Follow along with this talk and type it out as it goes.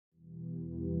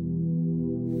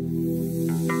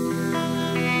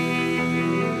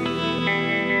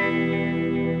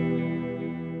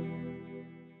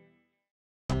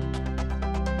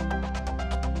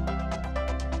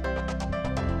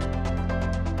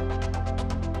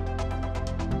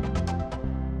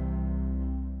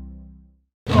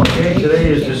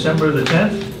Today is December the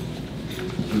 10th,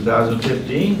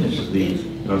 2015. This is the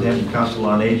Northampton Council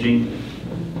on Aging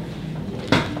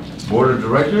Board of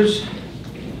Directors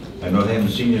and Northampton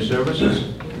Senior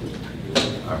Services.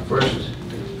 Our first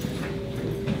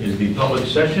is the public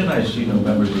session. I see no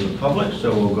members of the public,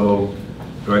 so we'll go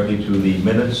directly to the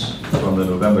minutes from the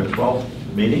November 12th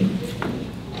meeting.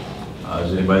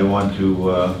 Does anybody want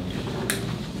to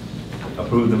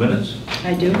approve the minutes?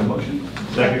 I do. Motion?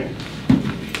 Second.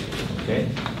 Okay.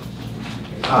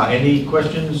 Any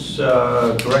questions,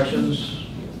 corrections,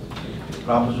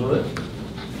 problems with it?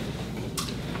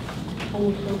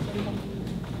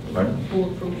 Pardon? Who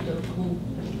approved the, who?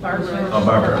 Barbara. Oh,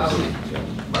 Barbara approved. Yeah,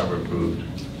 Barbara approved.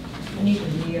 I need to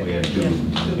hear. We had two.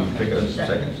 Pick a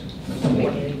second.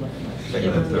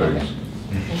 Second and third.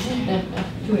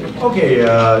 Okay,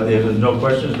 there's no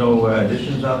questions, no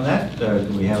additions on that.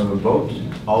 Do we have a vote?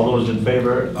 All those in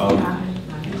favor of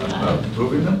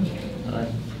approving them?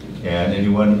 And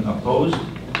anyone opposed?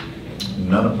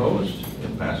 None opposed?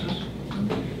 It passes.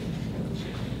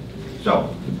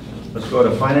 So, let's go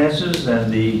to finances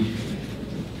and the,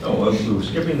 we're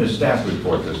skipping the staff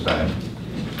report this time,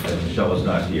 as Michelle is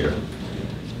not here.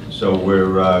 So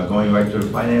we're going right to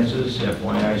finances,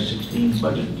 FYI 16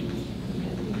 budget.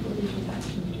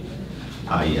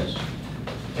 Yes.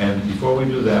 And before we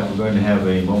do that, we're going to have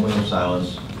a moment of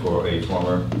silence for a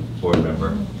former board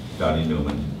member, Dottie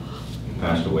Newman, who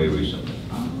passed away recently.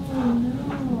 Oh,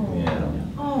 no. Yeah.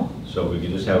 Oh. So we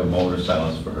can just have a moment of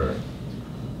silence for her.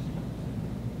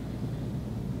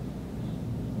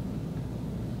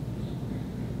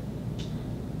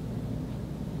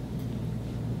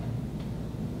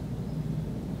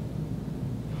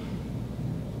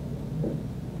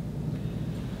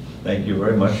 Thank you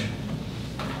very much.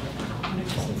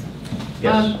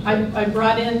 Yes. I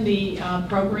brought in the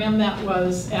program that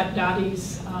was at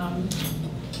Dottie's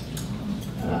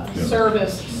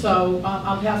service, so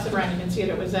I'll pass it around. You can see it.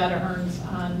 It was at Ern's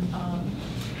on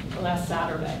last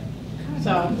Saturday.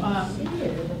 So,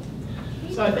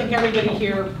 so I think everybody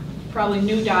here probably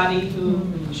knew Dottie,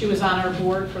 who she was on our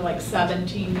board for like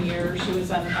 17 years. She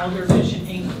was on the Elder Vision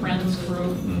Inc. Friends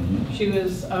Group. She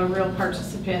was a real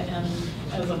participant and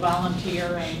as a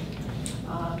volunteer, and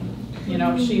you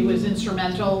know, she was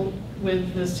instrumental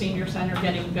with the senior center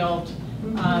getting built,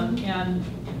 and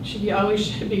she always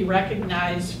should be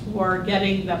recognized for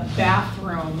getting the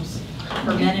bathrooms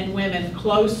for men and women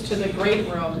close to the great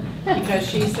room, because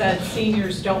she said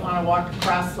seniors don't want to walk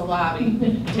across the lobby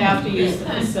to have to use the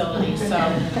facility.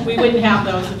 So we wouldn't have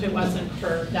those if it wasn't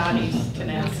for Dottie's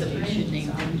tenacity.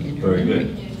 So. Very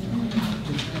good.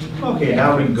 Okay,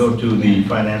 now we can go to the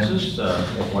finances,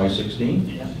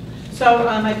 FY16. So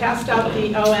I passed out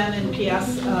the ON and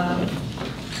PS,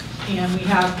 and we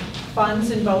have funds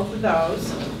in both of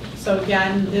those. So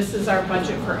again, this is our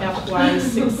budget for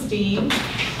FY16,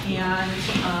 and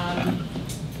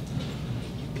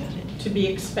to be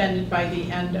expended by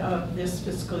the end of this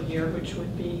fiscal year, which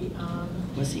would be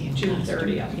June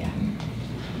 30th. Yeah.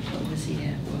 What was he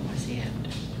at? What was he at?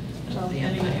 So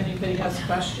anybody has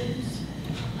questions?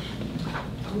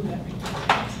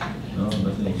 No,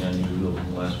 nothing unusual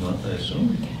from last month, I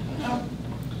assume.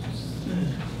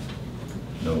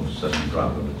 No sudden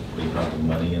drop of, big drop of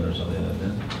money in or something like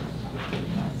that?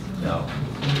 No.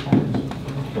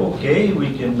 Okay,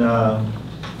 we can,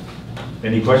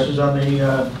 any questions on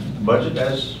the budget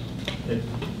as it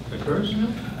occurs?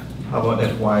 How about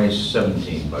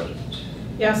FY17 budget?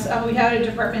 Yes, we had a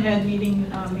department head meeting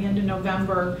the end of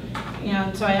November,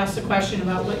 and so I asked a question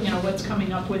about what, what's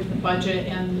coming up with the budget,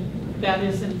 and that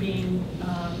isn't being,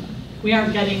 we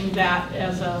aren't getting that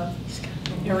as a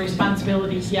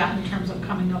responsibilities yet in terms of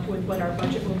coming up with what our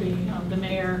budget will be. The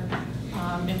mayor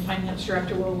and finance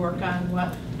director will work on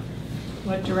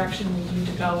what direction we need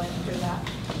to go in for that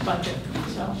budget.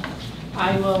 So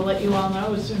I will let you all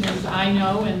know as soon as I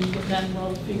know, and then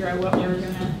we'll figure out what we're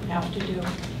going to have to do.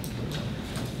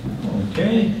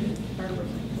 Okay.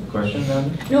 Question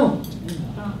then? No.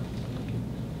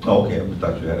 Oh, okay, I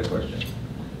thought you had a question.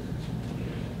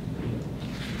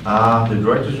 The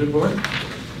director's report?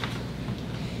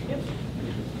 Yep.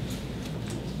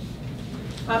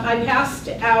 I passed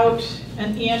out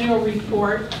an annual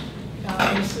report.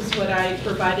 This is what I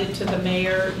provided to the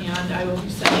mayor, and I will be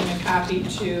sending a copy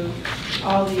to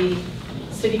all the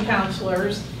city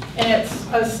councilors. And it's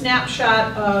a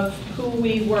snapshot of who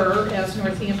we were as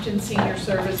Northampton Senior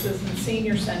Services and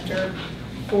Senior Center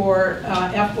for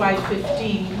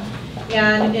FY15.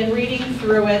 And in reading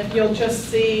through it, you'll just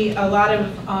see a lot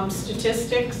of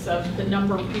statistics of the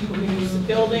number of people who use the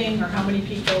building, or how many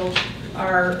people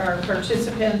are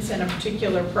participants in a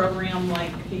particular program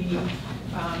like the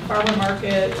farmer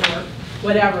market or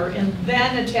whatever. And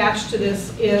then attached to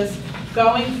this is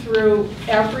going through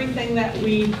everything that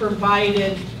we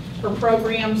provided for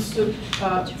programs,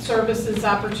 services,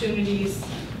 opportunities.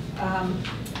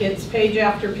 It's page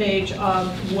after page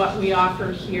of what we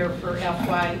offered here for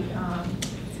FY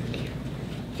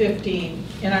 15.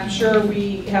 And I'm sure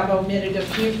we have omitted a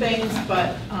few things,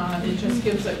 but it just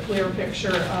gives a clear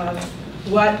picture of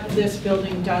what this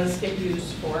building does get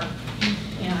used for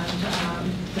and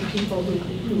the people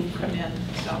who come in.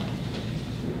 So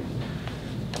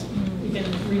you can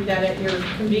read that at your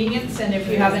convenience, and if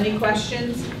you have any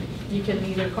questions, you can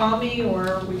either call me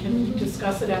or we can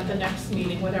discuss it at the next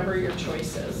meeting, whatever your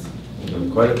choice is. There are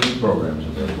quite a few programs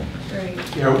available. Right.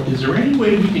 Yeah, is there any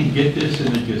way we can get this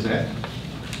in the Gazette?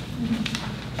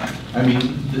 I mean,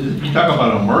 you talk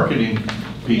about a marketing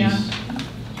piece. Yeah.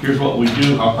 Here's what we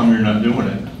do, how come you're not doing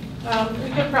it? We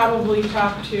could probably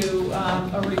talk to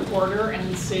a reporter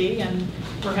and see, and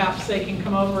perhaps they can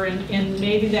come over and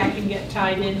maybe that can get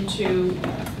tied into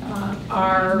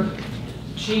our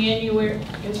January,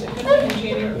 is it going to be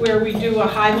in January, where we do a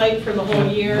highlight for the whole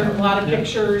year, a lot of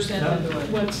pictures and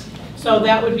what's, so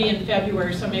that would be in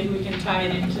February, so maybe we can tie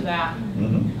it into that. It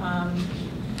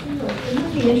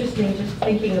would be interesting, just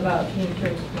thinking about in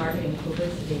terms of marketing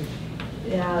publicity.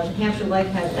 Hampshire Life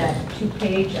has that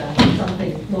 2-page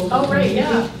something local. Oh, right,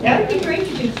 yeah. That would be great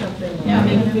to do something. Yeah,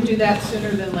 maybe we could do that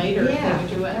sooner than later if Yeah, we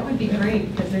would do it. that would be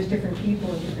great, because there's different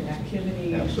people and different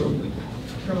activities. Absolutely.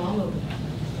 From all over.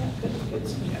 Good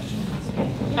suggestion.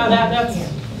 Now that's,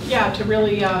 yeah, to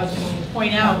really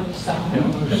point out the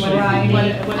variety,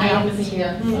 what happens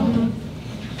here. Mhm.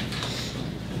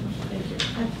 Thank you.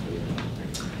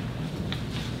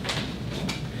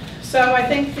 So I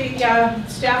think the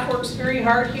staff works very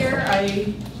hard here.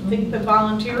 I think the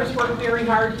volunteers work very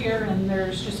hard here, and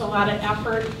there's just a lot of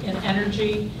effort and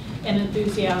energy and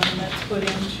enthusiasm that's put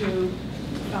into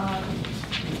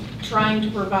trying to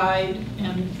provide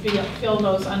and fill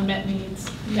those unmet needs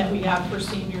that we have for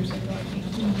seniors in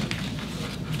Northampton.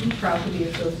 I'm proud to be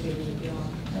associated with you all.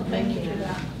 Well, thank you for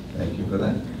that. Thank you for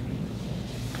that.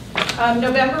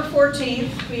 November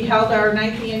 14th, we held our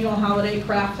 9th annual Holiday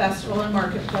Craft Festival and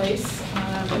Marketplace.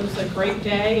 It was a great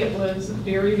day. It was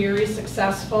very, very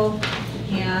successful.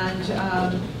 And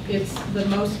it's the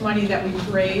most money that we've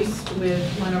raised with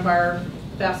one of our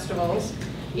festivals.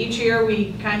 Each year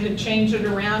we kind of change it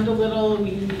around a little.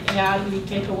 We add, we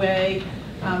take away.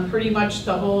 Pretty much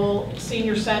the whole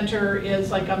senior center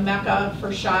is like a mecca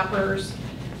for shoppers.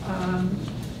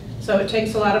 So it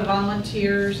takes a lot of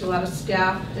volunteers, a lot of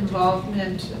staff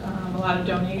involvement, a lot of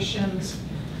donations.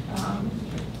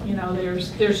 You know,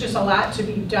 there's just a lot to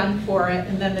be done for it,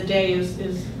 and then the day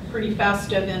is pretty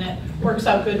festive, and it works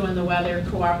out good when the weather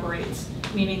cooperates,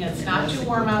 meaning it's not too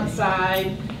warm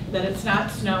outside, that it's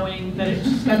not snowing, that it's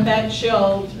just got that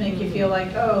chill to make you feel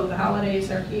like, oh, the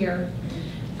holidays are here.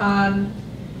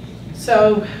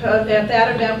 So at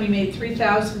that event, we made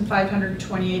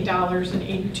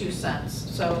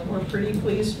 $3,528.82. So we're pretty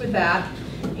pleased with that.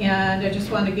 And I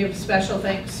just want to give special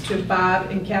thanks to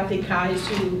Bob and Kathy Kais,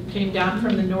 who came down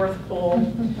from the North Pole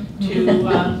to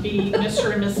be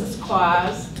Mr. and Mrs.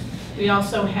 Claus. We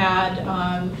also had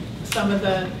some of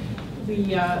the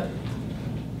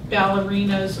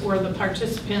ballerinas or the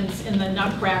participants in the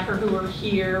Nutcracker who were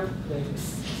here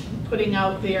putting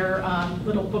out their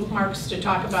little bookmarks to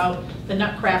talk about the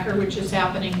Nutcracker, which is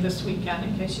happening this weekend,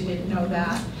 in case you didn't know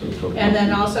that. And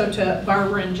then also to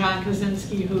Barbara and John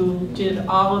Kaczynski, who did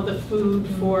all of the food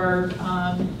for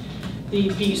the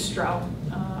bistro,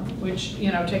 which, you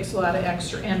know, takes a lot of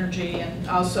extra energy, and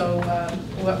also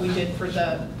what we did for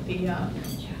the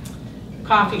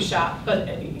coffee shop.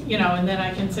 But, you know, and then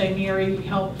I can say Mary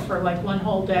helped for like one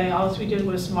whole day. All we did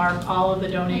was mark all of the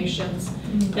donations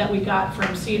that we got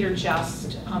from Cedar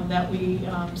Chest that we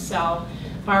sell.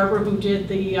 Barbara, who did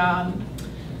the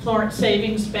Florence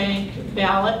Savings Bank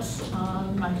ballots,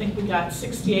 I think we got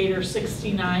 68 or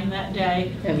 69 that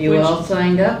day. Have you all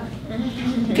signed up?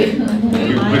 You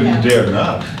wouldn't dare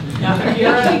not. Now, if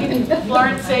you're a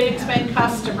Florence Savings Bank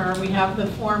customer, we have the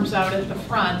forms out at the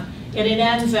front. And it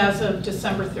ends as of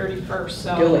December 31st,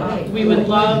 so we would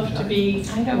love to be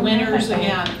winners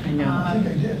again. I know.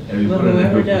 And we put it in the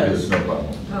Whoever book, does. there's no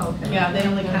problem. Oh, okay. Yeah, they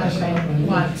only count it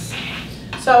once.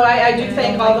 So I do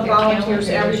thank all the volunteers,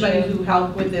 everybody who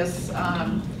helped with this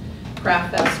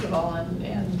craft festival, and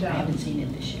I haven't seen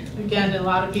it this year. again, a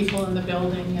lot of people in the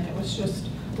building, and it was just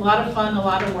a lot of fun, a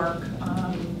lot of work.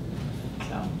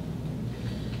 So.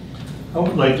 I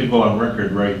would like to go on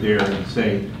record right there and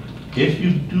say, if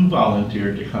you do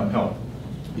volunteer to come help,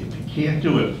 if you can't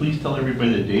do it, please tell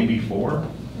everybody the day before.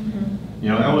 You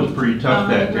know, that was pretty tough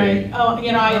that day. Right. Oh,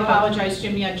 you know, I apologize,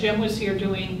 Jim. Yeah, Jim was here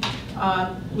doing,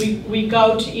 we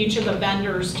go to each of the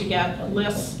vendors to get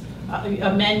lists,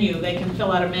 a menu. They can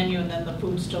fill out a menu and then the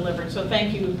food's delivered. So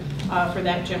thank you for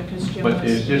that, Jim, because Jim was. But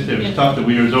it's just, it was tough that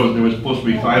there was supposed to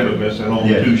be 5 of us and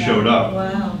only Yeah. 2 showed up.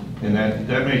 Wow. And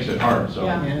that makes it hard, so.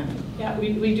 Yeah. Yeah,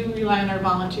 we do rely on our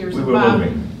volunteers. We were Bob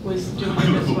moving. was doing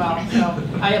it as well. So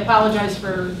I apologize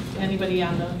for anybody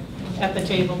at the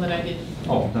table that I didn't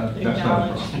Oh, that's not a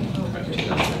acknowledge.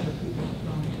 problem.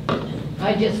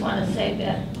 I just want to say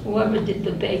that whoever did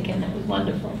the bacon, it was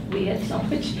wonderful. We had so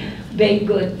much baked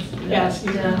goods. Yes,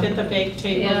 you Yeah. did the bake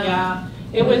table, Yeah. yeah.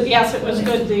 It was, yes, it was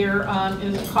good. There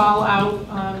is a call out,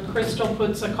 Crystal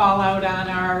puts a call out on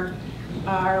our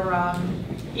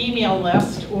email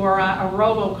list or a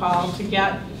robocall to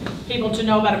get people to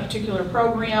know about a particular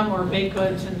program or baked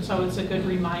goods, and so it's a good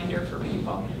reminder for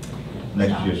people.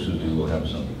 Next year, Susie will have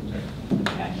something there.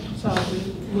 Okay, so we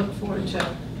look forward to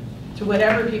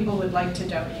whatever people would like to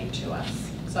donate to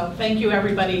us. So thank you,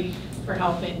 everybody, for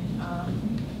helping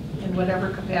in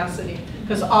whatever capacity,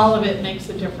 because all of it makes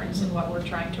a difference in what we're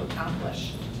trying to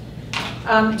accomplish.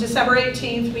 December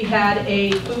 18th, we had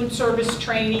a food service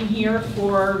training here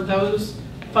for those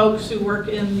folks who work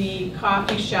in the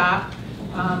coffee shop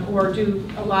or do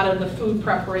a lot of the food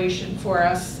preparation for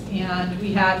us. And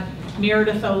we had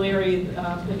Meredith O'Leary,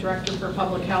 the Director for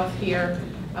Public Health here,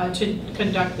 to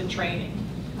conduct the training.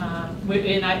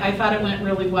 And I thought it went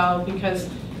really well because,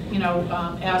 you know,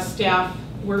 as staff,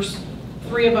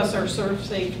 3 of us are Serve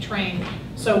Safe trained.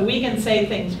 So we can say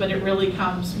things, but it really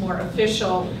comes more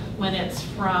official when it's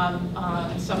from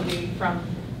somebody from,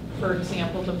 for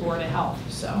example, the Board of Health.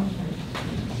 So.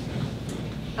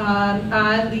 On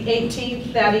the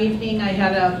 18th, that evening, I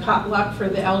had a potluck for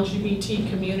the LGBT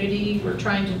community. We're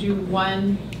trying to do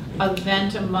one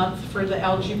event a month for the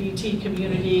LGBT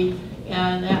community,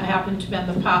 and that happened to be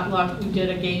the potluck. We did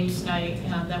a games night,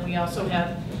 and then we also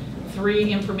had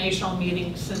 3 informational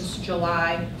meetings since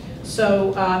July.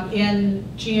 So in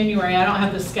January, I don't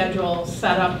have the schedule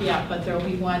set up yet, but there will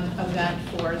be one event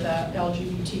for the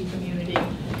LGBT community.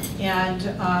 And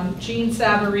Jean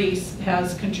Savarese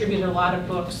has contributed a lot of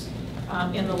books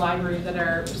in the library that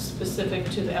are specific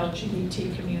to the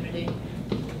LGBT community.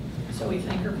 So we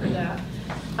thank her for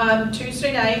that.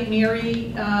 Tuesday night,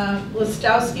 Mary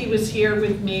Listowski was here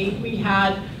with me. We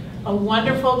had a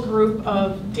wonderful group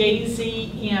of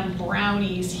Daisy and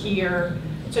Brownies here.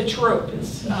 It's a troop.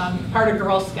 It's part of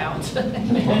Girl Scouts.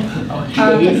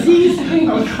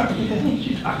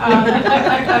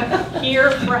 Here,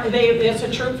 it's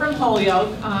a troop from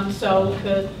Holyoke. So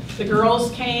the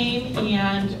girls came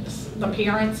and the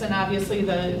parents and obviously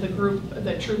the group,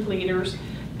 the troop leaders,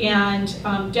 and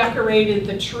decorated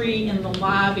the tree in the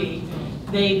lobby.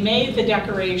 They made the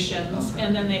decorations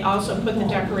and then they also put the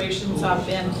decorations up,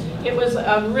 and it was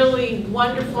a really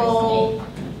wonderful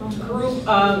group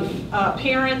of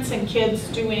parents and kids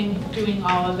doing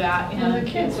all of that. And the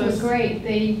kids were great.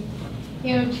 They,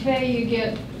 you know, today you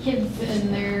get kids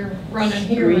and they're running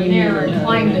here and there and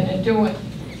climbing and doing.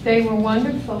 They were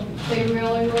wonderful. They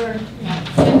really were.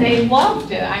 And they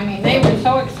loved it. I mean, they were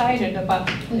so excited about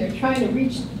it. They're trying to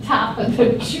reach the top of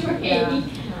the tree.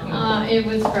 Yeah. It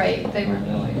was great. They were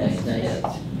really nice kids.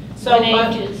 So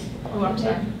What ages? Oh, I'm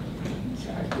sorry.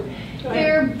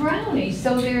 They're brownies,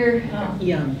 so they're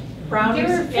Young. Brownies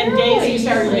they're and daisies are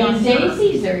fairly- younger.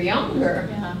 Daisies are younger.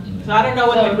 Yeah. So I don't know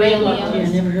what So the grade really level Yeah, I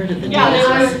is. never heard of the Yeah, daisies.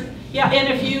 there was, yeah, and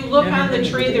if you look Never on the heard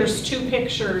of tree, the there's 2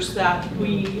 pictures that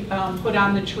we put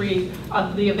on the tree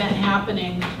of the event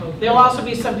happening. There'll also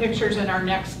be some pictures in our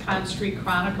next Con Street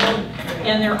Chronicle.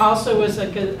 And there also was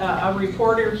a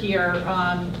reporter here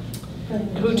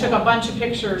who took a bunch of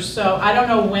pictures. So I don't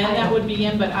know when that would be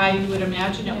in, but I would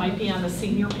imagine it might be on the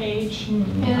senior page.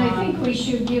 And I think we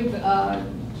should give, I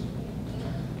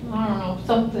don't know,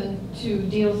 something to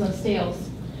Deals and Steals.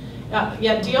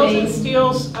 Yeah, Deals and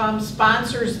Steals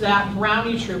sponsors that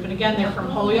brownie troop, and again, they're from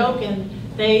Holyoke, and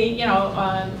they, you know,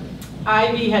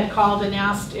 Ivy had called and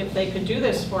asked if they could do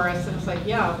this for us, and it's like,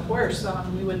 yeah, of course,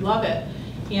 we would love it.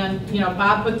 And, you know,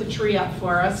 Bob put the tree up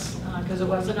for us, because it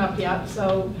wasn't up yet,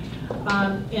 so,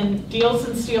 and Deals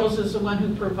and Steals is the one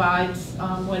who provides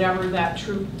whatever that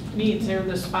troop needs. They're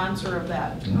the sponsor of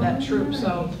that troop,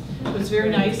 so it was very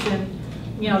nice. And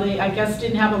you know, they, I guess,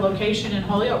 didn't have a location in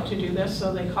Holyoke to do this,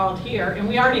 so they called here. And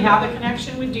we already have a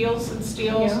connection with Deals and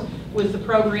Steals with the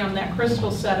program that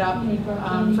Crystal set up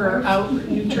for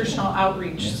nutritional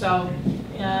outreach. So,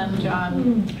 and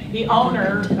the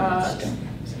owner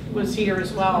was here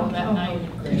as well that night.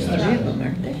 There's 3 of them,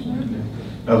 aren't there?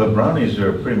 Now, the brownies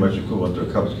are pretty much equivalent to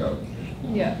a Cub Scout.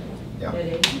 Yeah. Yeah. That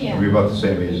age. Yeah. We're about the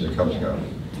same age as the Cub Scout.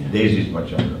 Daisy's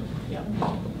much younger. Yep.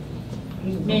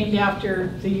 Named after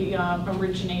the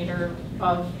originator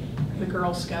of the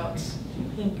Girl Scouts.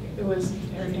 I think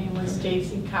her name was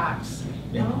Daisy Cox.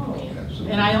 Yeah, Oh.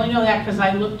 absolutely. And I only know that because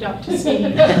I looked up to see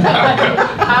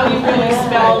how you really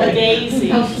spell Daisy.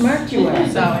 How smart you are.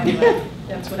 So anyway,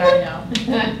 that's what I know.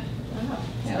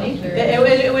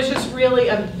 It was just really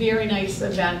a very nice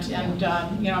event, and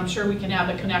I'm sure we can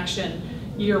have a connection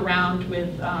year-round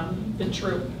with the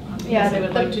troop. Yeah, Because they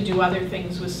would like to do other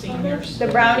things with seniors. The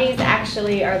brownies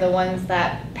actually are the ones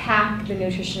that pack the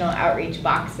nutritional outreach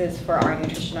boxes for our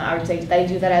nutritional outreach. They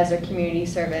do that as their community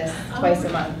service twice a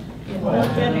month. No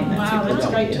kidding. Wow, that's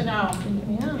great to know.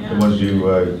 The ones you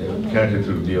connected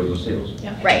through Deals and Steals.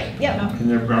 Yeah. Right, yep. And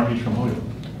they're brownies from Holyoke.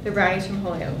 The brownies from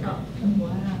Holyoke. Wow.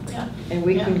 Yeah. And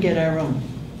we can get our own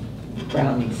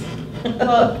brownies.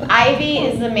 Well, Ivy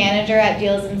is the manager at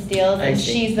Deals and Steals, I and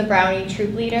see. she's the brownie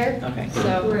troop leader. Okay,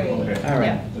 So, Great. Okay. all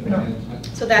right.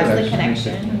 so that's the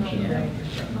connection.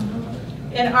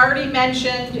 And already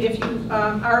mentioned, if you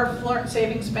are a Florence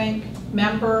Savings Bank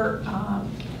member,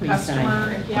 Please customer,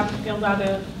 sign. if you haven't filled out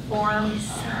a form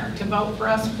to vote for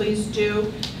us, please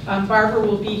do. Barbara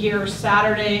will be here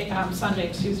Sunday, at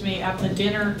the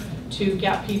dinner to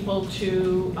get people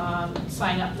to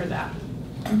sign up for that.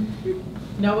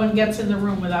 No one gets in the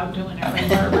room without doing it, right,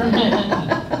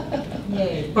 Barbara?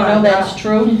 Yay. You know that's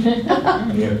true?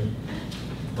 Yeah.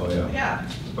 Oh, yeah. Yeah.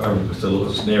 Barbara puts a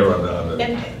little snare on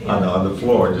the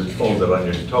floor, just folds it on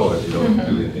your toe if you don't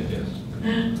do anything, yes.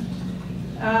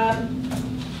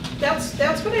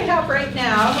 That's what I have right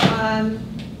now.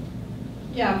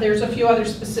 Yeah, there's a few other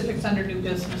specifics under new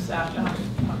business that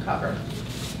I'll cover.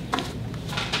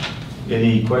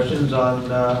 Any questions on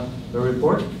the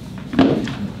report?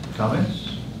 Comments?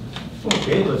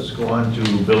 Okay, let's go on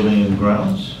to building and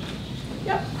grounds.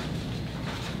 Yep.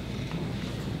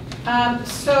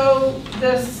 So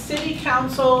the city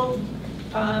council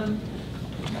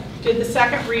did the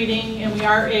second reading, and we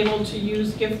are able to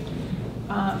use gift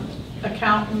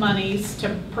account monies to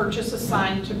purchase a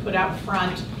sign to put out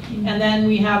front. And then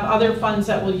we have other funds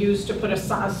that we'll use to put a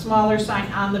smaller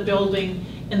sign on the building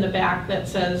in the back that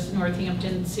says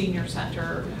Northampton Senior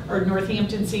Center, or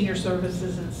Northampton Senior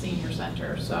Services and Senior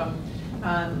Center. So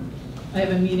I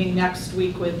have a meeting next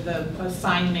week with a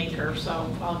sign maker,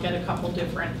 so I'll get a couple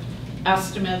different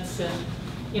estimates and,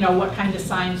 what kind of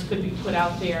signs could be put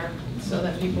out there so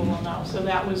that people will know. So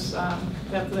that was,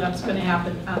 that's going to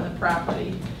happen on the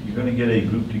property. You're going to get a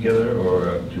group together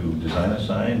or to design a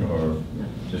sign, or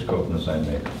just go from the sign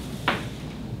maker?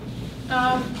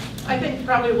 I think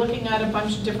probably looking at a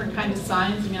bunch of different kind of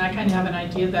signs. I mean, I kind of have an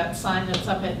idea of that sign that's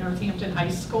up at Northampton High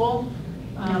School.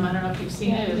 I don't know if you've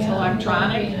seen it, it's Yeah,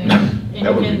 electronic. yeah. And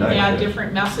That would you be can nice, add yeah.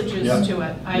 different messages Yeah. to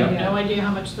it. I have no idea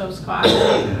how much those cost,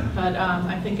 but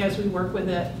I think as we work with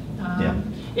it, Yeah.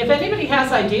 if anybody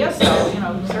has ideas,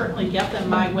 though, certainly get them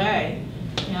my way.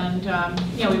 And,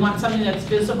 we want something that's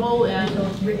visible and,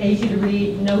 Easy to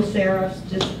read, no serifs,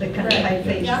 just the kind of Right.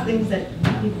 typeface, Yeah. things that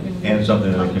people can read. And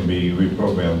something that can be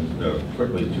reprogrammed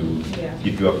quickly to Yeah.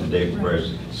 keep you up to date,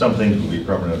 whereas some things will be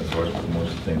permanent, of course, but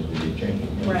most things will be changing.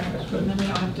 right, That's and good. then we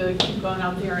don't have to keep going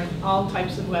out there in all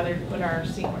types of weather to put our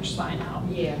sandwich sign out.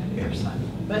 Yeah. Our sign.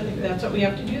 But if that's what we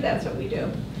have to do, that's what we do.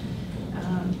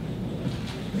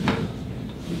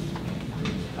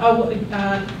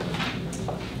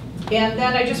 And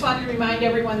then I just wanted to remind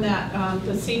everyone that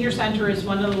the senior center is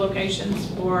one of the locations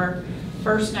for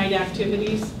first night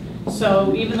activities.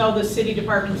 So even though the city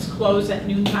departments close at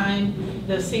noontime,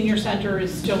 the senior center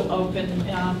is still open.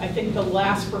 I think the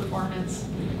last performance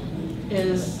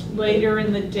is later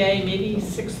in the day, maybe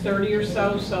 6:30 or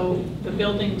so. So the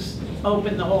building's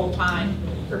open the whole time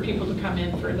for people to come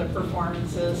in for the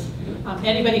performances.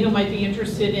 Anybody who might be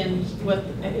interested in what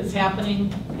is happening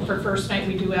for first night,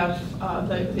 we do have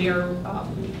their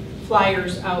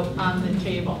flyers out on the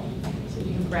table, so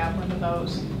you can grab one of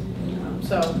those.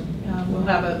 We'll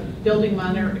have a building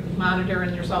monitor,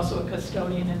 and there's also a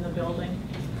custodian in the building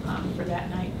for that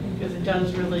night, because it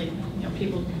does really,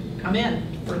 people come in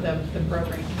for the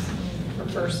programs for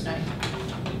first night.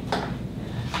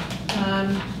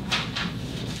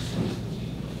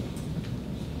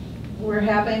 We're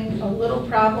having a little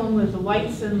problem with the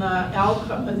lights in the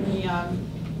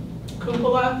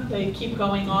cupola. They keep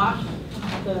going off.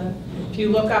 If you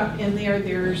look up in there,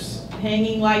 there's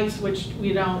hanging lights, which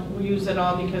we don't use at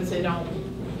all because they don't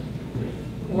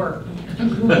work.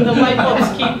 The light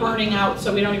bulbs keep burning out,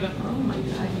 so we don't even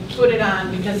put it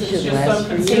on because it's Should just so last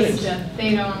for years. consistent.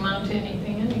 They don't amount to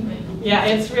anything anyway. Yeah,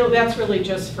 that's really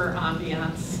just for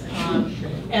ambiance.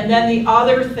 And then the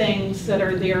other things that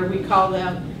are there, we call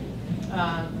them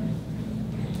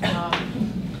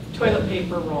toilet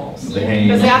paper rolls. The hanging-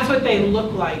 Because that's what they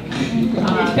look like,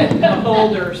 the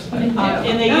holders.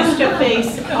 And they used to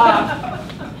face up,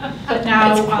 but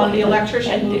now the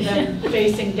electrician moved them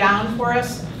facing down for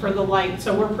us for the light,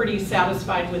 so we're pretty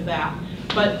satisfied with that.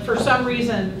 But for some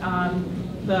reason,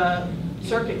 the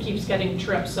circuit keeps getting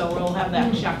tripped, so we'll have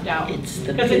that checked out. It's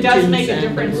the Because it does make a pigeons and the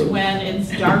difference roof. when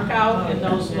it's dark out and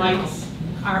those lights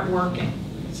aren't working.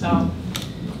 So,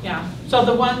 yeah. So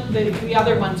the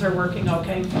other ones are working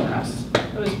okay for us.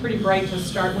 It was pretty bright to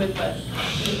start with, but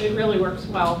it really works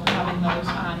well having those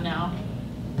on now.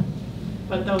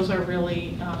 But those are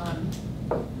really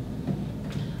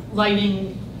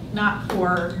lighting, not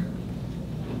for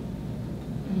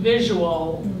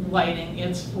visual lighting,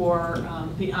 it's for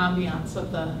the ambiance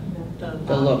of the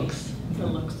looks. The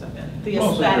looks of it, the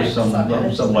Also, there's aesthetics of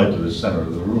it. some light to the center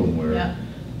of the room Yeah. where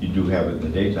you do have it in the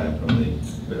daytime from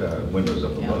the windows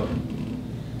up Yeah. above.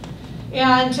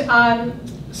 And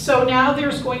so now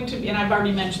there's going to be, and I've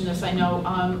already mentioned this, I know,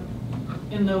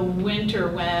 in the winter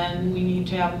when we need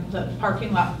to have the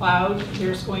parking lot plowed,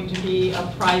 there's going to be a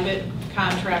private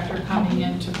contractor coming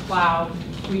in to plow.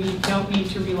 We don't need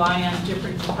to rely on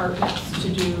different departments to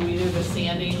do either the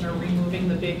sanding or removing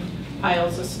the big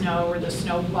piles of snow or the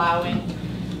snow plowing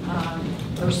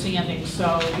or sanding.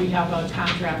 So we have a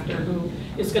contractor who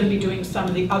is going to be doing some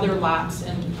of the other lots,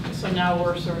 and so now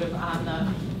we're sort of on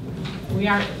the, we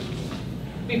aren't,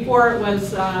 before it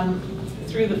was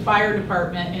through the fire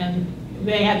department, and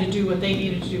they had to do what they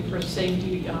needed to do for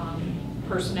safety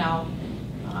personnel.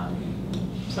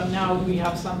 So now we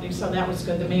have somebody, so that was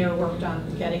good. The mayor worked on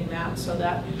getting that so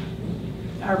that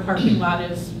our parking lot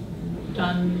is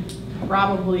done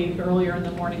probably earlier in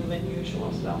the morning than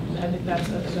usual. So I think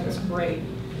that's great.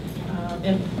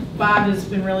 And Bob has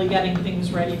been really getting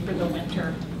things ready for the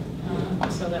winter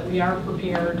so that we are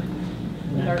prepared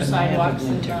with our sidewalks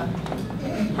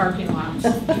and parking lots.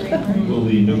 Will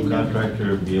the new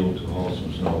contractor be able to haul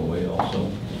some snow away also?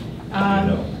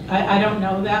 No. I don't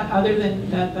know that, other than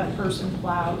that person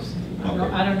plows.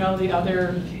 Okay. I don't know the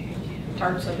other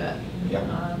parts of it.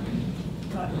 Yeah.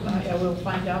 But I will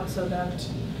find out so that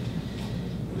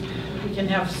we can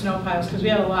have snow piles, because we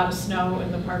had a lot of snow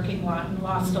in the parking lot and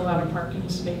lost a lot of parking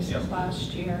spaces Yep.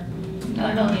 last year.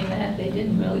 Not only that, they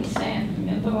didn't really sand.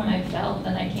 Remember when I fell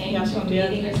and I came Yes, to a you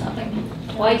did. meeting or something?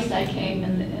 Twice I came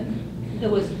and there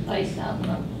was ice out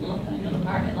in the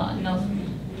parking lot. No,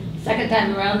 second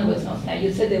time around there was no sand.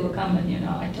 You said they were coming, you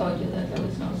know. I told you that there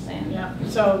was no sand. Yeah,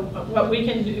 so what we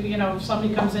can do, you know, if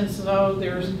somebody comes in and says, oh,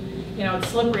 there's, you know, it's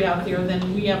slippery out there,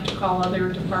 then we have to call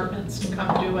other departments to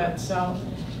come do it. So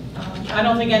I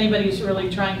don't think anybody's really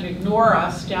trying to ignore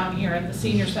us down here at the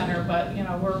senior center, but, you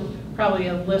know, we're probably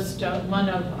a list of one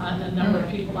of a number of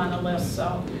people on the list.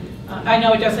 So I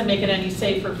know it doesn't make it any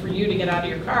safer for you to get out of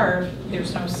your car if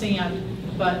there's no sand,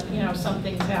 but, you know, some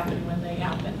things happen when they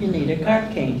happen. You need a car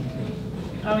cane.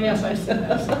 Oh, yes, I said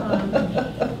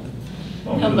that.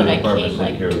 Well, No, the but I departments came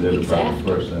take care of their like department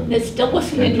exactly. first, and There still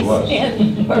wasn't then any to us.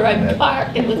 sand where I That-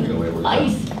 parked. It the way it was works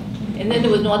ice. And then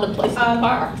there was no other place to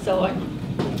park, so I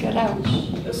got out.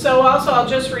 So also, I'll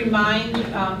just remind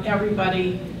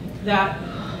everybody that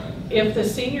if the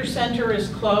senior center is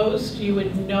closed, you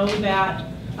would know that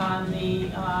on the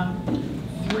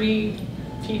 3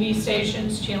 TV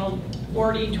stations, channel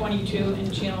 40, 22,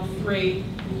 and channel 3,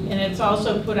 and it's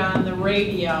also put on the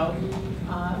radio.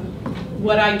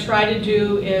 What I try to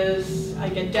do is I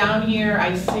get down here,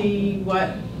 I see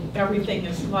what everything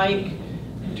is like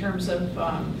in terms of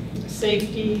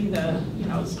safety, you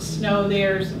know, snow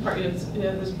there, is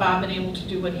Bob been able to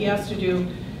do what he has to do,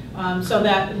 so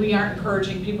that we aren't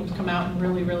encouraging people to come out in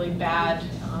really, really bad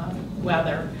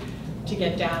weather to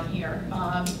get down here.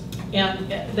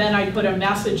 And then I put a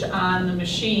message on the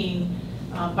machine.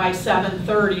 By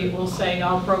 7:30, it will say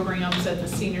all programs at the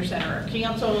senior center are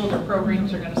canceled, or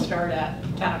programs are going to start at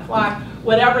 10 o'clock,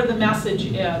 whatever the message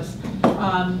is.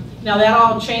 Now that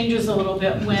all changes a little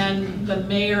bit when the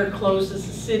mayor closes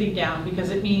the city down, because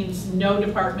it means no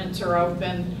departments are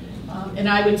open. And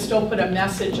I would still put a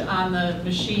message on the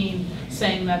machine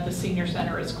saying that the senior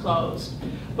center is closed.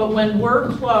 But when we're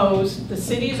closed, the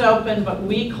city's open, but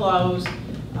we close,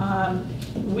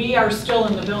 we are still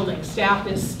in the building. Staff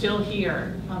is still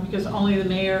here because only the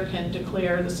mayor can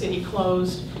declare the city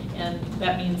closed, and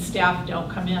that means staff don't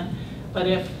come in. But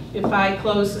if I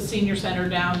close the senior center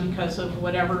down because of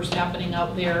whatever's happening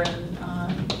out there in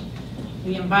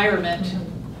the environment,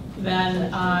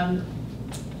 then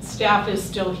staff is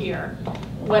still here.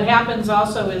 What happens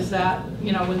also is that,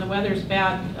 you know, when the weather's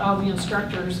bad, all the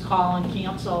instructors call and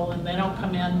cancel and they don't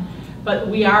come in. But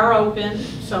we are open,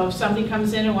 so if somebody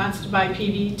comes in and wants to buy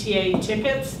PVTA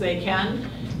tickets, they can.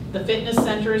 The fitness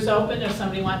center is open. If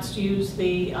somebody wants to use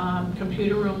the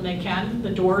computer room, they can.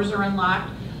 The doors are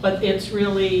unlocked, but it's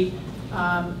really,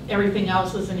 everything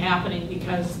else isn't happening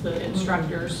because the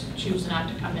instructors choose not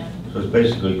to come in. So it's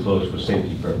basically closed for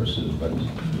safety purposes, but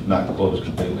not closed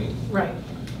completely. Right,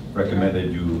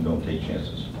 Recommended you don't take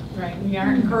chances. right. We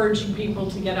are encouraging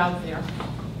people to get out there.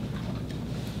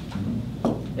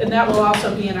 And that will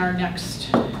also be in our next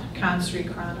Con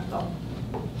Street Chronicle.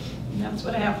 And that's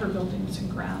what I have for buildings and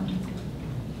ground.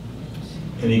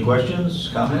 Any questions,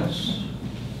 comments?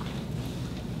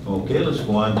 Okay, let's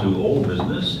go on to old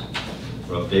business.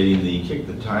 We're updating the Kick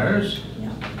the Tires.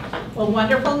 Yeah. Well,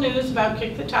 wonderful news about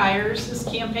Kick the Tires. This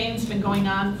campaign's been going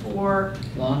on for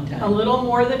Long a time. little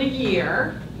more than a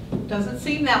year. Doesn't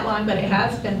seem that long, but it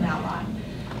has been that long.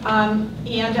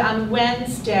 And on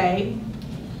Wednesday,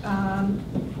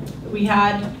 we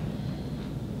had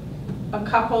a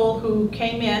couple who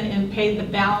came in and paid the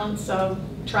balance of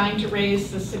trying to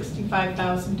raise the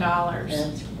 $65,000.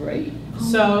 That's great.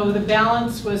 So the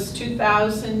balance was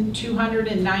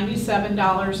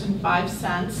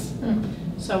 $2,297.05.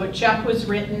 So a check was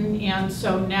written, and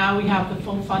so now we have the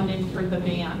full funding for the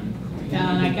van.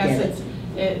 And I guess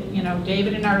you know,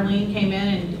 David and Arlene came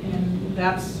in, and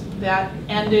that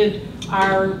ended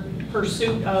our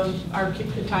pursuit of our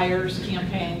Kick the Tires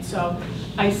campaign. So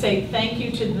I say thank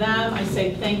you to them. I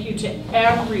say thank you to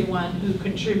everyone who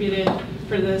contributed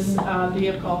for this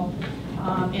vehicle.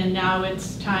 And now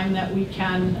it's time that we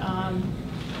can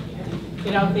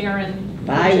get out there and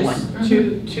Buy purchase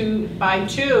one. to buy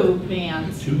 2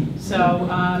 vans. So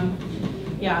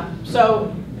yeah,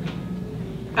 so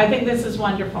I think this is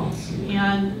wonderful.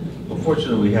 And Well,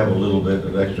 fortunately, we have a little bit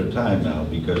of extra time now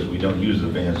because we don't use the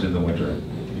vans in the winter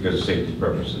because of safety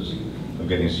purposes of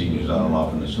getting seniors on and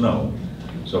off in the snow.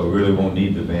 So we really won't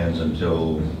need the vans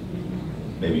until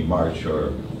maybe March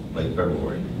or late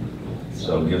February.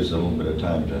 So it gives us a little bit of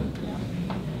time to do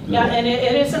yeah, that. and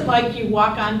it isn't like you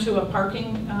walk onto a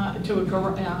parking, to a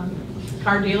car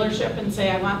dealership and say,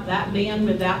 I want that van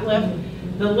with that lift.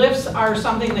 The lifts are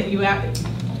something that you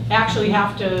actually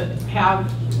have to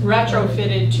have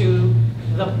retrofitted to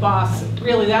the bus.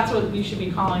 Really, that's what we should be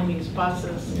calling these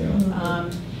buses. Yeah.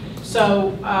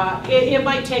 So it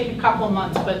might take a couple of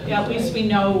months, but at least we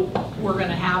know we're going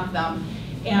to have them.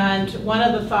 And one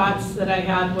of the thoughts that I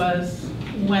had was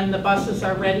when the buses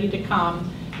are ready to come,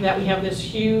 that we have this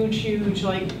huge,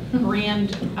 like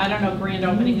grand, I don't know, grand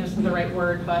opening isn't the right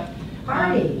word, but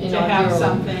Party. to have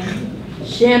something.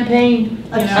 Champagne.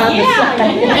 You know?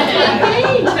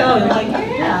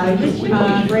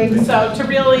 So to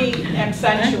really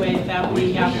accentuate that,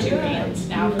 we have 2 vans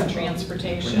now for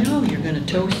transportation. No, you're gonna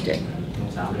toast it.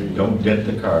 So Don't get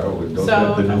the car, or don't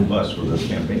So- get the new bus with this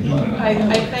campaign plan. I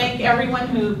thank everyone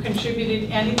who contributed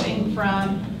anything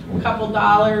from a couple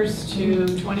dollars to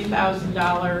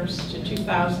 $20,000 to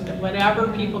 $2,000, whatever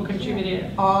people contributed,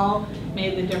 it all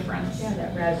made the difference. Yeah,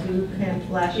 that Razoo kind of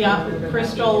flashed. Yeah, over the-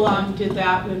 Crystal did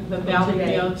that with the Valley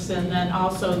Fields, and then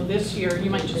also this year, you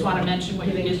might just want to mention what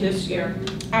you did this year.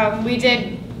 We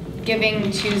did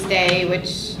Giving Tuesday,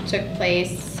 which took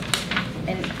place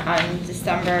on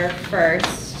December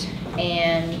 1st,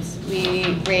 and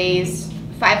we raised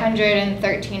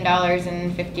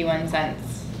 $513.51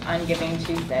 on Giving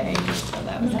Tuesday, so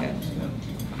that was good.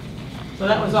 So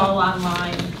that was all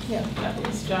online. Yeah. That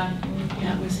was done.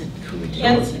 That was encouraging.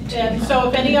 And so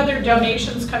if any other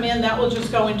donations come in, that will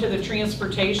just go into the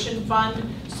transportation fund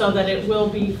so that it will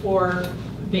be for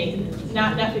van,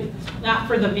 not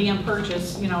for the van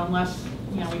purchase, you know, unless,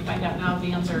 you know, we find out now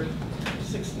vans are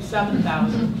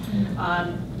 67,000.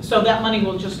 So that money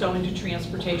will just go into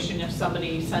transportation if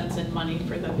somebody sends in money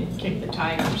for the Kick the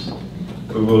Tires.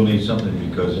 We will need something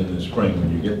because in the spring,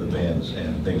 when you get the vans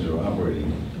and things are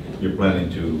operating, you're planning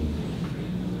to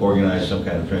organize some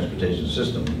kind of transportation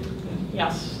system.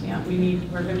 Yes, yeah, we're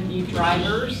gonna need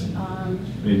drivers,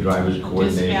 We need drivers,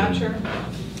 coordination, dispatcher.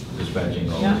 dispatching,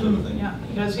 all Yeah, those other things. yeah,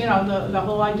 because, you know, the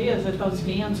whole idea is that those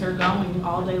vans are going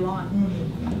all day long.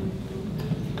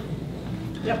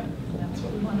 Yep, that's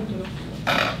what we want to do.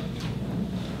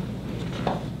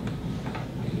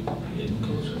 Getting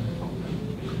closer.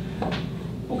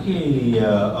 Okay,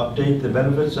 update the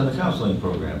benefits and the counseling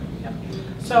program. Yep.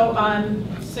 So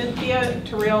Cynthia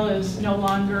Terrell is no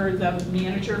longer the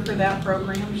manager for that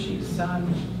program. She's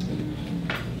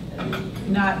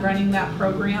not running that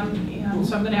program. And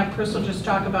so I'm going to have Crystal just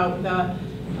talk about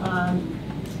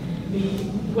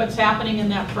what's happening in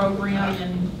that program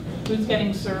and who's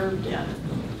getting served and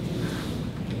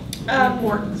the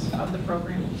importance of the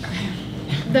program.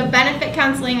 The benefit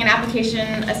counseling and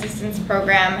application assistance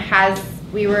program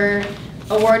we were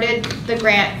awarded the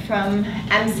grant from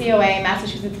MCOA,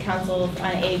 Massachusetts Council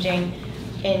on Aging,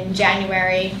 in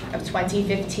January of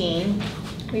 2015.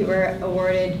 We were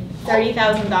awarded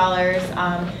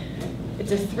 $30,000.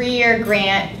 It's a 3-year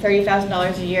grant,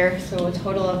 $30,000 a year, so a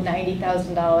total of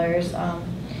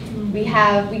 $90,000. We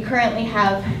currently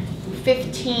have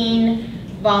 15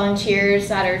 volunteers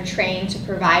that are trained to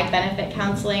provide benefit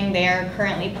counseling. They are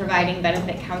currently providing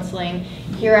benefit counseling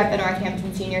here at the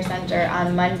Northampton Senior Center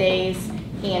on Mondays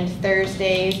and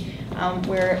Thursdays.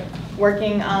 We're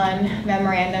working on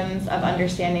memorandums of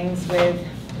understandings with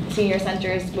senior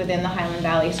centers within the Highland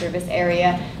Valley service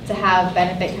area to have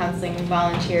benefit counseling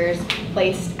volunteers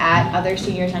placed at other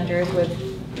senior centers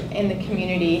in the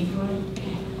community.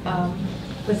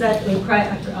 Was that the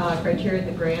criteria of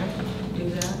the grant to do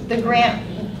that?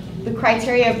 The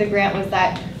criteria of the grant was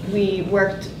that we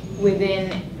worked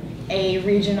within a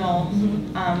regional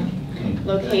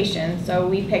location. So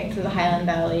we picked the Highland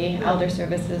Valley Elder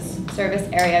Services service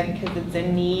area because it's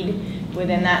a need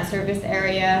within that service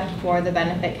area for the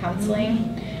benefit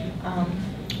counseling.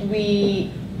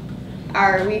 We've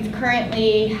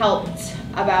currently helped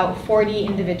about 40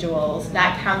 individuals,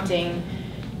 not counting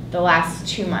the last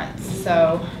 2 months.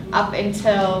 So up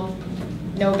until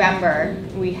November,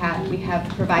 we have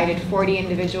provided 40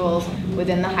 individuals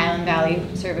within the Highland Valley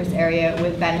service area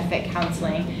with benefit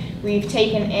counseling. We've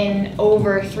taken in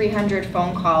over 300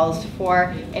 phone calls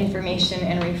for information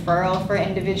and referral for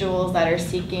individuals that are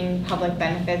seeking public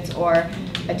benefits or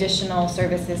additional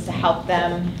services to help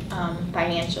them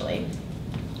financially.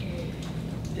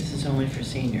 This is only for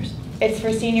seniors. It's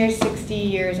for seniors 60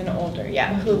 years and older,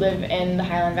 yeah, who live in the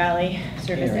Highland Valley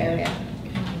service area.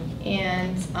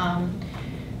 And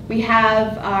we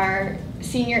have our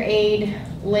senior aide,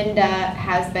 Linda,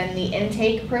 has been the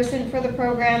intake person for the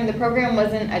program. The program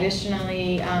wasn't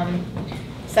additionally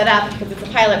set up because it's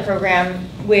a pilot program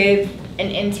with an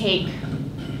intake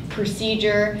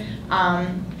procedure.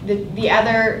 The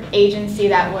other agency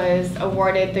that was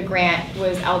awarded the grant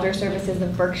was Elder Services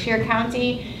of Berkshire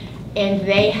County, and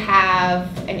they have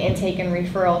an intake and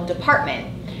referral department.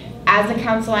 As a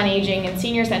Council on Aging and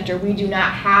Senior Center, we do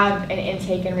not have an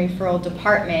intake and referral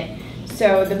department.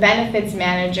 So the benefits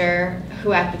manager,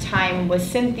 who at the time was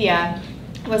Cynthia,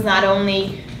 was not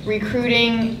only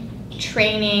recruiting,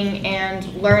 training, and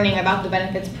learning about the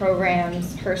benefits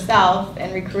programs herself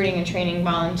and recruiting and training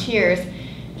volunteers,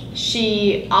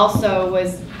 she also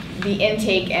was the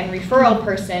intake and referral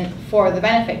person for the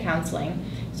benefit counseling.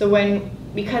 So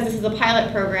because this is a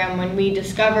pilot program, when we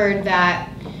discovered that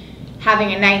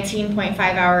having a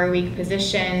 19.5-hour-a-week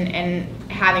position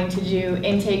and having to do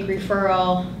intake,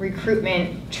 referral,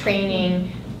 recruitment,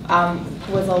 training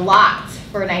was a lot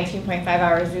for 19.5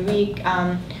 hours a week,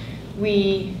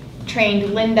 we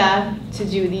trained Linda to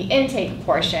do the intake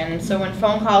portion. So when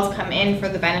phone calls come in for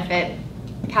the benefit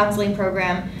counseling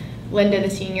program, Linda, the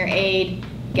senior aide,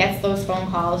 gets those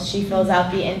phone calls. She fills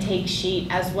out the intake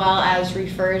sheet as well as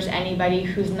refers anybody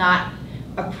who's not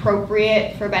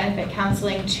appropriate for benefit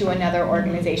counseling to another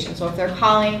organization. So if they're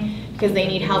calling because they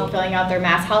need help filling out their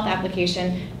Mass Health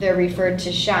application, they're referred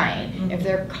to Shine. If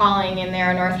they're calling and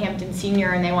they're a Northampton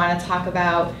senior and they want to talk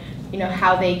about,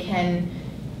 how they can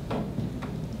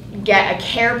get a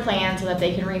care plan so that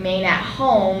they can remain at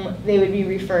home, they would be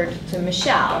referred to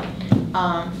Michelle.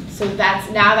 So that's,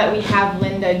 now that we have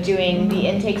Linda doing the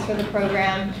intakes for the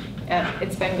program,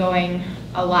 it's been going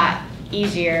a lot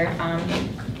easier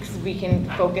because we can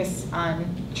focus on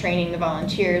training the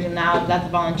volunteers, and now that the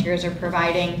volunteers are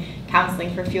providing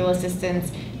counseling for fuel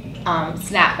assistance,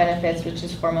 SNAP benefits, which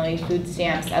is formerly food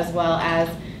stamps, as well as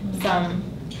some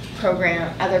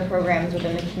other programs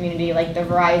within the community like the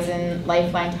Verizon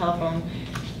Lifeline telephone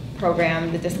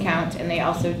program, the discount, and they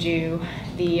also do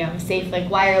the SafeLink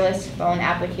wireless phone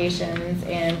applications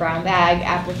and brown bag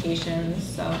applications.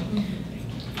 So,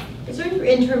 is there,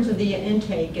 in terms of the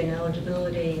intake and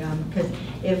eligibility, because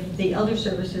if the Elder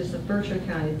Services of Berkshire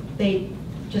County, they,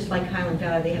 just like Highland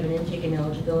Valley, they have an intake and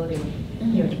eligibility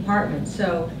department.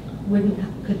 So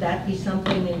could that be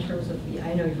something in terms of,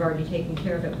 I know you've already taken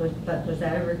care of it, but was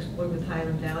that ever explored with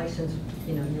Highland Valley, since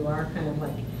you are kind of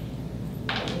like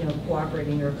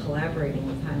cooperating or collaborating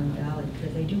with Highland Valley,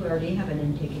 because they do already have an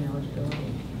intake and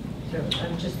eligibility. So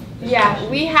I'm just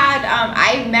we had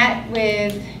I met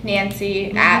with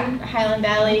Nancy at Highland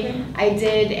Valley. Okay. I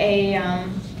did a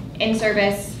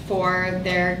in-service for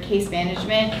their case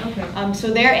management. Okay.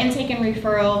 So their intake and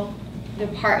referral,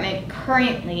 department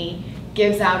currently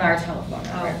gives out our telephone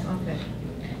number. Oh,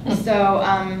 okay. So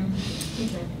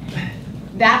Okay.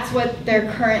 that's what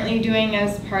they're currently doing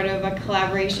as part of a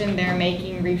collaboration. They're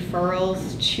making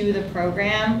referrals to the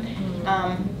program.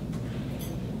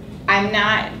 I'm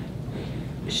not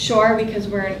sure because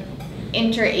we're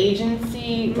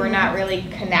interagency, we're not really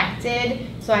connected,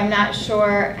 so I'm not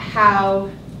sure how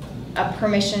a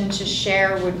permission to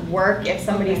share would work if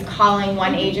somebody's calling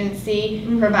one agency,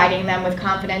 providing them with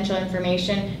confidential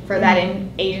information for that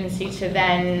agency to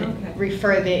then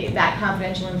refer that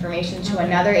confidential information to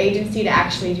another agency to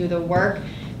actually do the work.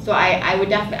 So I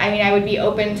would I would be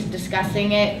open to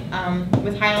discussing it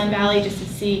with Highland Valley just to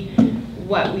see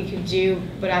what we could do,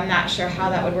 but I'm not sure how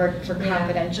that would work for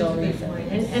confidential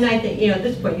reasons. And I think, at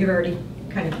this point, you've already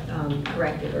kind of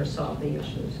corrected or solved the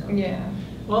issue, so. Yeah.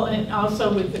 Well, and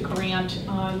also with the grant,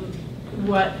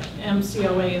 what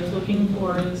MCOA is looking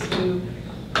for is to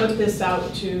put this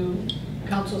out to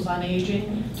councils on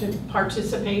aging to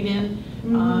participate in,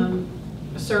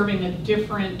 serving a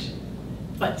different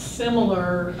but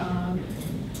similar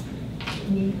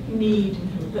need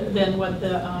than what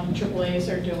the AAAs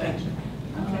are doing.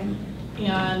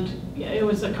 And it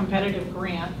was a competitive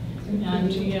grant,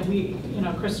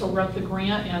 and Crystal wrote the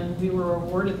grant, and we were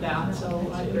awarded that, so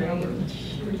we're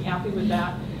pretty happy with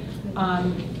that.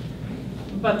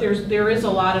 But there is a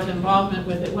lot of involvement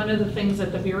with it. One of the things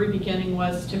at the very beginning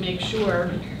was to make sure,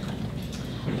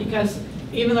 because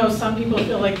even though some people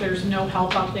feel like there's no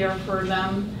help out there for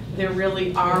them, there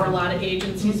really are a lot of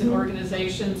agencies and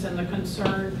organizations, and the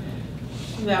concern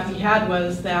that we had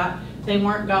was that they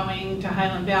weren't going to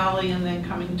Highland Valley and then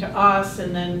coming to us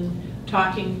and then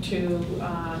talking to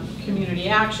community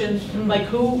action. Like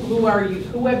who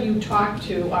have you talked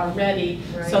to already,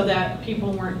 so that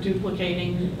people weren't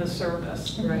duplicating the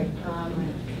service. Right.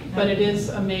 But it is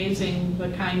amazing the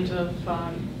kinds of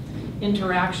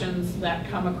interactions that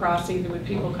come across either with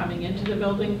people coming into the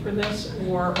building for this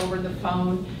or over the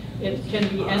phone. It can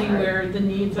be anywhere, the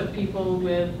needs of people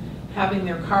with having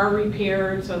their car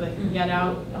repaired so they can get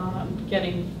out,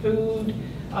 getting food.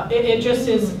 It just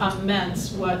is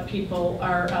immense what people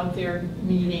are out there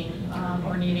needing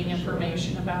or needing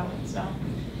information about. So,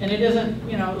 and it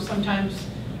isn't, sometimes,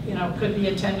 could be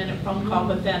a 10-minute phone call,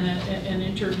 but then an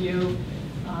interview,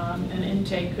 an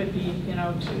intake could be,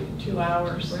 2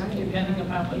 hours, depending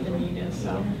upon what the need is.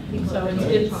 So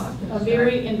it's a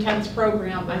very intense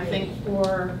program, I think,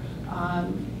 for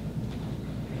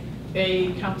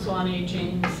a council on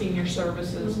aging, senior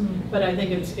services, but I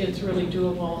think it's really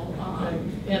doable,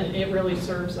 and it really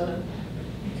serves a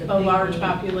large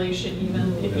population,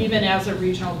 even as a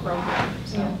regional program.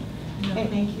 So,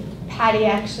 Thank you. Patty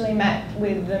actually met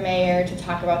with the mayor to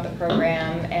talk about the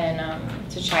program and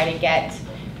to try to get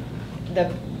the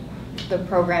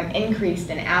program increased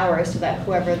in hours so that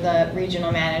whoever the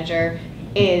regional manager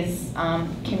is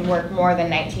can work more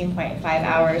than 19.5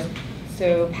 hours.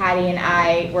 So Patty and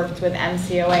I worked with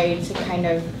MCOA to kind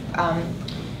of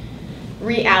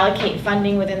reallocate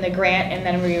funding within the grant, and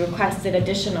then we requested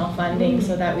additional funding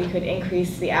so that we could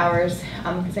increase the hours,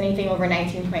 because anything over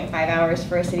 19.5 hours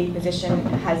for a city position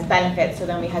has benefits, so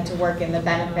then we had to work in the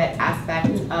benefit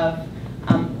aspect of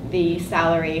the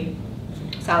salaried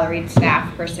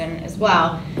staff person as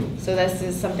well. So this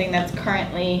is something that's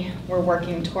currently we're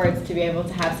working towards, to be able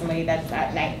to have somebody that's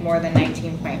at more than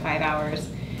 19.5 hours,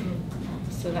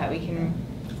 so that we can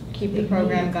keep the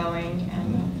program going.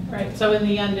 And right, so in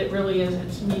the end, it really is,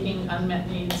 it's meeting unmet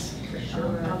needs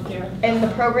out there. And the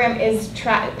program is,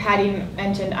 Patty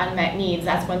mentioned unmet needs.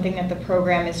 That's one thing that the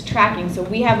program is tracking. So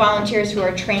we have volunteers who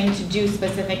are trained to do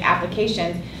specific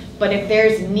applications, but if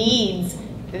there's needs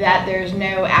that there's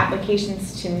no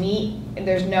applications to meet,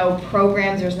 there's no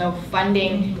programs, there's no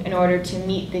funding in order to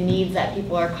meet the needs that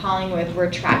people are calling with, we're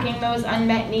tracking those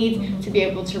unmet needs to be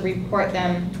able to report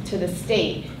them to the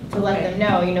state, to let them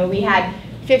know. We had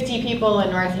 50 people in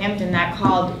Northampton that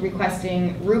called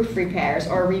requesting roof repairs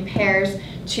or repairs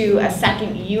to a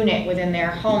second unit within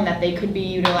their home that they could be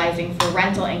utilizing for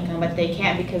rental income, but they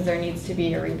can't because there needs to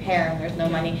be a repair and there's no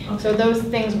money. So those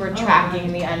things we're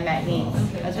tracking, the unmet needs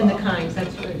as well. And the kinds,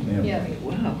 that's good. Yeah.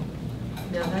 Wow.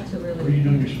 No, that's a really. What do you do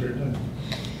in your spare time?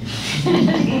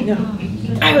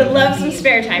 I would love some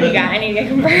spare time. You got? I need to get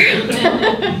confirmed.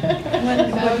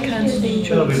 What constitutes?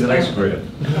 That'll be the next grant.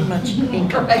 How much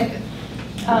income?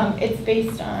 It's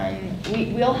based on,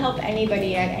 we'll help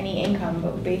anybody at any income,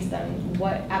 but based on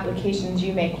what applications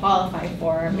you may qualify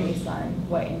for based on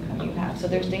what income you have. So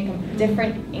there's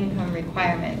different income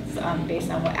requirements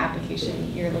based on what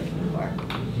application you're looking for.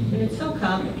 And it's so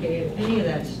complicated, any of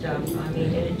that stuff, I mean,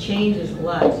 and it changes a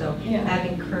lot, so Yeah.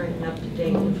 having current and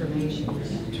up-to-date information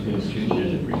is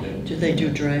key. Do they do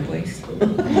driveways?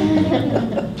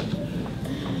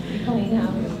 Clean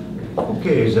house.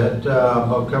 Okay, is that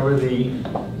about cover the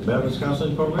benefits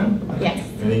counseling program? Yes.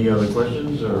 Any other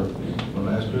questions or want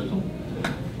to ask Crystal?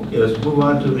 Okay, let's move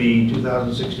on to the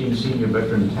 2016 Senior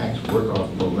Veteran Tax Work-Off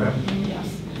Program.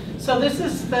 Yes. So this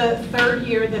is the third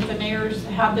year that the mayors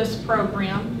have this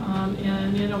program,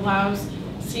 and it allows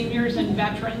seniors and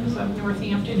veterans of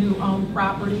Northampton who own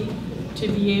property to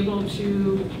be able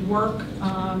to work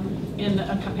in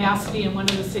a capacity in one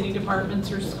of the city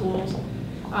departments or schools.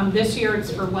 This year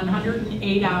it's for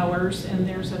 108 hours, and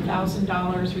there's a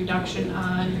 $1,000 reduction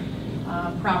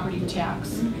on property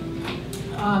tax.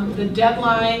 The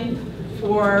deadline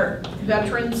for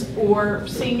veterans or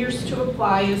seniors to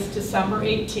apply is December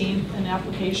 18th, and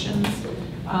applications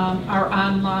are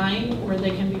online, or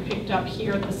they can be picked up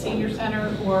here at the senior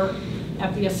center or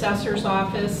at the assessor's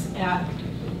office at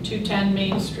 210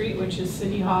 Main Street, which is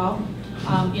City Hall,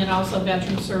 and also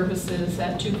Veteran Services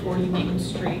at 240 Main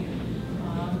Street,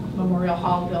 Memorial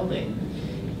Hall building.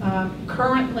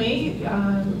 Currently,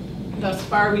 thus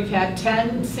far, we've had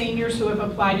 10 seniors who have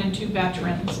applied and 2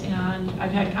 veterans, and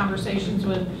I've had conversations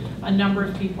with a number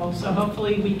of people, so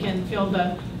hopefully we can fill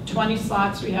the 20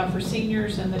 slots we have for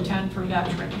seniors and the 10 for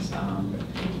veterans.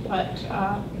 But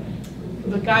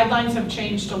the guidelines have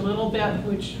changed a little bit,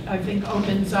 which I think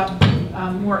opens up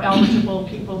more eligible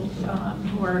people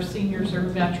who are seniors or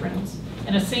veterans.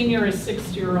 And a senior is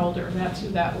 60 or older, that's who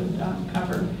that would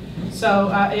cover. So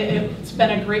it's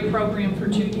been a great program for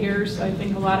 2 years. I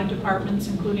think a lot of departments,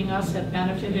 including us, have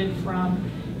benefited from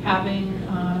having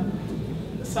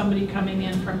somebody coming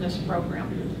in from this program.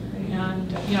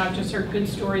 And you know, I've just heard good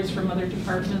stories from other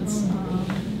departments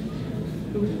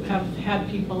who have had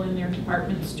people in their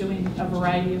departments doing a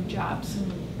variety of jobs.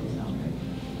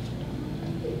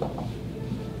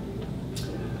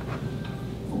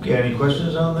 Okay, any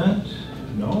questions on that?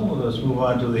 No? Let's move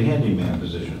on to the handyman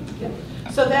position.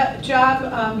 So that job,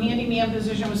 handyman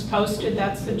position was posted.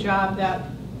 That's the job that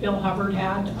Bill Hubbard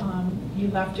had. He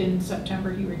left in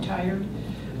September, he retired.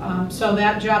 So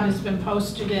that job has been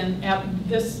posted, and at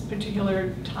this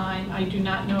particular time, I do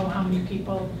not know how many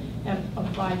people have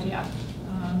applied yet.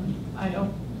 I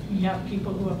don't, we have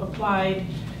people who have applied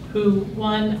who,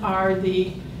 one, are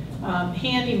the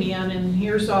handyman, and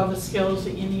here's all the skills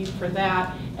that you need for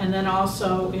that, and then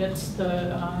also it's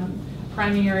the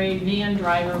primary van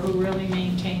driver who really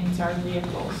maintains our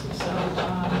vehicles. So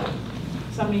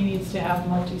somebody needs to have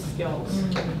multi-skills.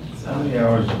 How many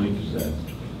hours a week is that?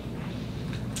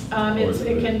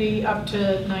 It can be up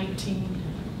to 19.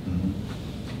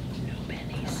 No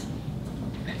pennies.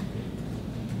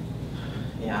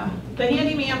 Yeah, the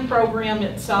handyman program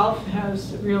itself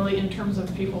has really, in terms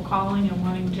of people calling and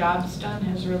wanting jobs done,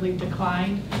 has really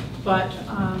declined. But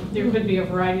there could be a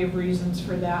variety of reasons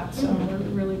for that, so we're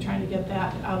really trying to get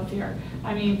that out there.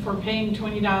 I mean, for paying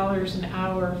 $20 an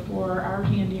hour for our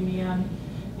handyman,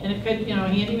 and it could, you know, a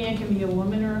handyman can be a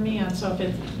woman or a man, so if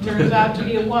it turns out to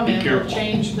be a woman, it'll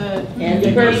change the...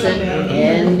 Handy person,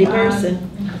 handy person.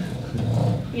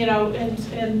 You know,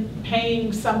 and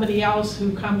paying somebody else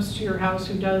who comes to your house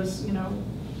who does, you know,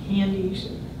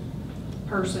 handy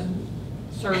person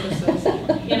services,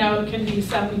 you know, it can be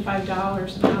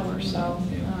 $75 an hour, so.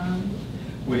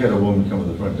 We had a woman come to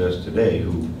the front desk today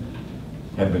who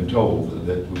had been told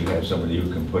that we have somebody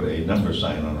who can put a number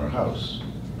sign on her house.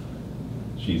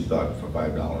 She thought for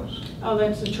 $5. Oh,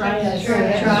 that's a triad. That's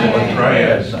a A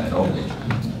triad sign, okay.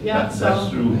 Yeah, That's so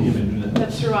through who?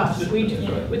 that's through us. That's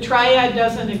right. With Triad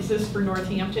doesn't exist for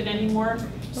Northampton anymore,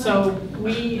 so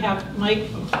we have, Mike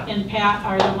and Pat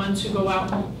are the ones who go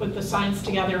out and put the signs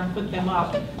together and put them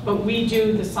up, but we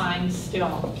do the signs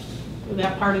still.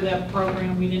 That part of that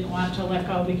program we didn't want to let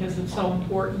go because it's so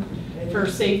important for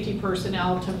safety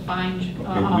personnel to find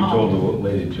a Okay, we told home. the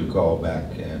lady to call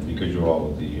back, and because you're all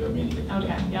at the meeting.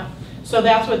 Okay, yeah. So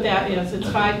that's what that is. It's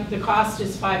the cost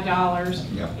is $5,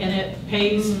 Yeah. and it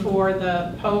pays for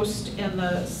the post and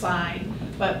the sign.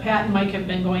 But Pat and Mike have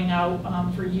been going out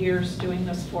for years doing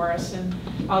this for us, and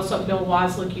also Bill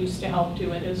Waslick used to help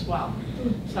do it as well.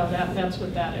 So that's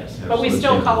what that is. But we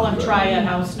still call them Triad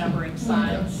house numbering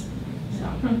signs. So,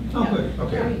 Oh, yeah. good,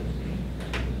 okay.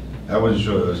 I wasn't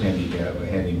sure if it was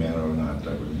handyman or not,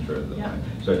 I wasn't sure at the Yeah. time.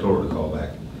 So I told her to call back.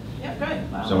 Yeah,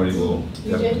 good. Well, Somebody will.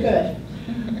 You did good.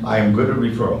 I am good at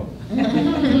referral.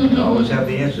 I always have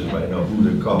the answers, but I know who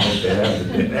to call that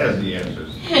has the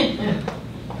answers.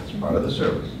 That's part of the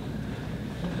service.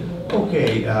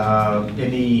 Okay,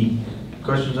 any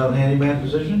questions on the handyman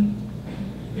position?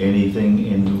 Anything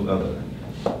in other?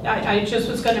 I just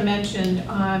was going to mention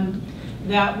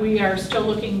that we are still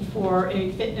looking for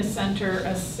a fitness center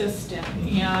assistant,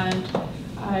 and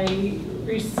I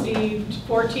received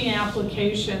 14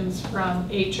 applications from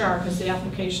HR, because the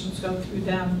applications go through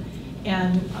them,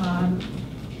 and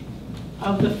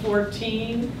of the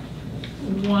 14,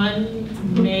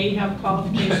 one may have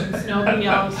qualifications. Nobody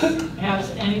else has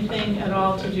anything at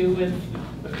all to do with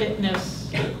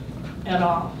fitness at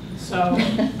all. So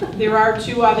there are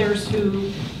 2 others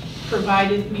who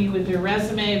provided me with their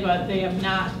resume, but they have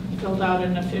not filled out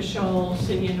an official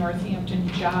City of Northampton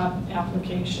job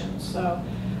application. So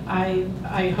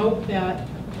I hope that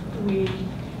we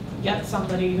get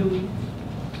somebody who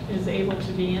is able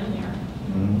to be in there.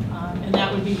 And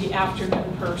that would be the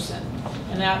afternoon person.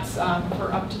 And that's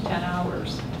for up to 10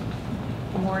 hours.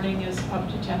 The morning is up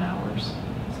to 10 hours.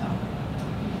 So.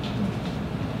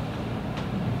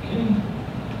 Okay.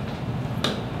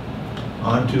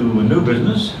 On to new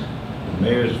business. The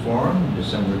Mayor's Forum,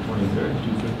 December 23rd,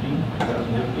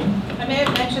 2015. I may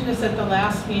have mentioned this at the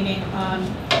last meeting.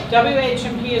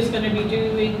 WHMP is going to be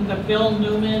doing the Bill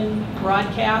Newman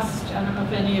broadcast. I don't know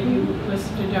if any of you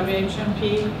listen to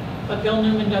WHMP, but Bill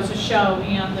Newman does a show,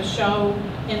 and the show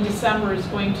in December is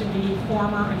going to be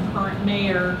former and current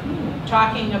mayor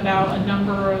talking about a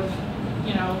number of,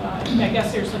 I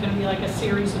guess there's going to be like a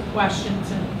series of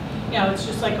questions, and it's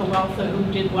just like a wealth of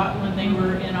who did what when they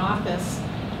were in office.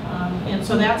 And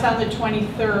so that's on the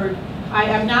 23rd. I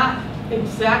am not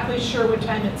exactly sure what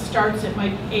time it starts. It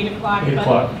might be 8 o'clock. 8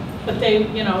 o'clock. But they,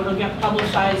 it'll get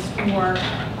publicized more.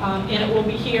 And it will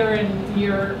be here, and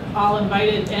you're all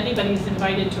invited. Anybody's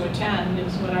invited to attend,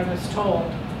 is what I was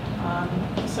told.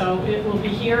 So it will be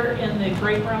here in the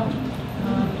great room,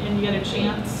 and you get a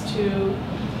chance to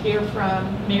hear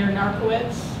from Mayor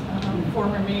Narkowitz,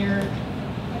 former Mayor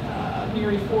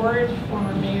Mary Ford,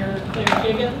 former Mayor Claire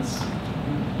Higgins.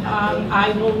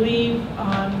 I believe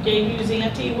Dave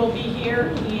Usanti will be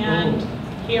here, and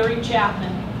Harry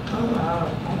Chapman. Oh, wow.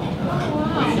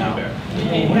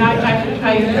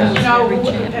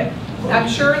 I'm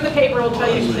sure in the paper will tell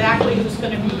you exactly who's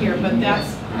going to be here, but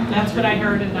that's what I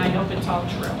heard, and I hope it's all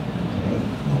true.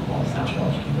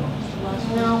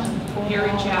 So,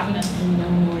 Harry Chapman. And no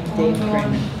more Dave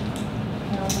Freeman.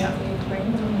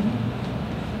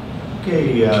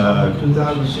 Okay,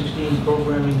 2016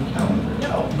 programming calendar.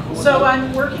 So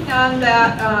I'm working on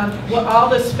that, all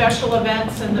the special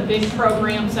events and the big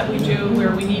programs that we do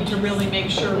where we need to really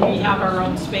make sure we have our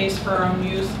own space for our own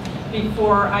use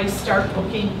before I start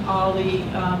booking all the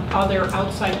other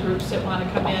outside groups that want to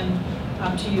come in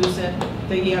to use it.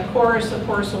 The chorus, of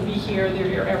course, will be here. They're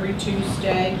here every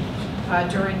Tuesday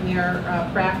during their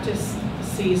practice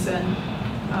season.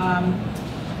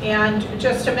 And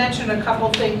just to mention a couple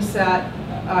things that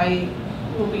I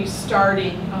will be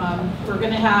starting. We're going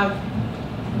to have,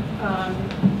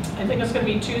 I think it's going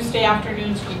to be Tuesday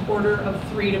afternoons from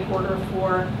 3:45 to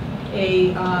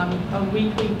 4:45, a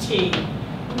weekly tea,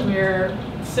 where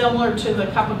similar to the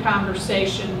Cup of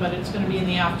Conversation, but it's going to be in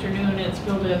the afternoon. It's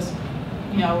billed as,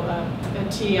 a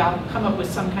tea. I'll come up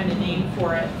with some kind of name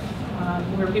for it,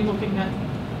 where people can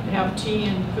have tea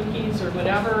and cookies or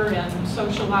whatever and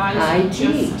socialize and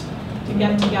just to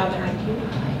get together.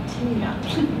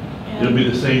 Yeah. It'll be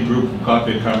the same group of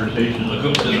coffee and conversations that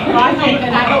go to the.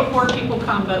 I hope more people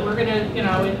come, but we're gonna,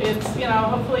 it's,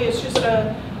 hopefully it's just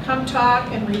a come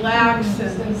talk and relax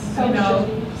and,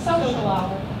 Social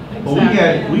hour. Well,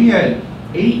 we had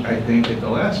 8, I think, at the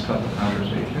last couple of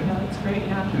conversations. Yeah, that's great,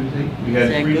 yeah. Tuesday. We Is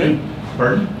had that 3 good?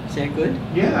 pardon? Is that good?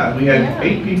 Yeah, we had Yeah.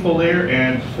 8 people there,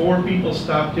 and 4 people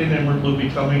stopped in, and will be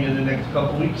coming in the next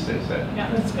couple weeks, they said. Yeah,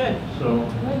 that's good. So,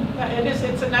 Yeah,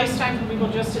 it's a nice time for people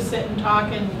just to sit and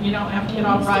talk, and you don't have to get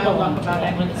all riled up about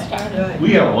anything.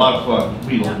 we have a lot of fun.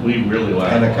 We really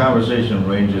laugh. And the conversation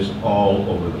ranges all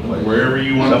over the place. Wherever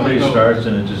you want to Somebody go. starts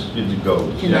and it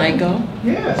goes. Can I go?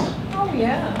 Yes. Oh,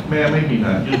 yeah. Man, maybe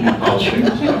not. You'll be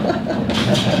politics.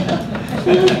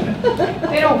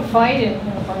 They don't fight it.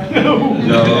 No.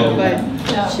 But,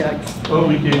 No. shucks. Well,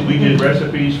 we did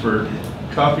recipes for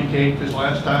coffee cake this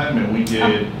last time, and we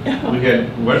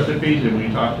had recipes, and we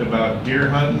talked about deer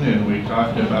hunting, and we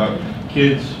talked about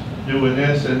kids doing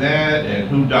this and that, and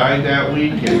who died that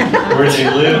week, and where they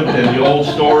lived, and the old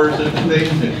stores and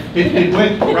things, and it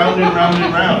went round and round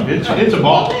and round. It's a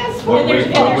ball. One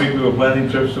week we were planning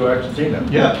trips to Argentina.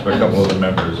 Yeah. For a couple of the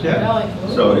members. Yeah.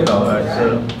 Really. So,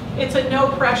 it's, It's a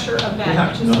no-pressure event.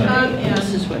 Yeah, Just no. come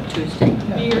This is and what,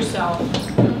 Tuesday? be yourself.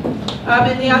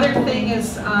 And the other thing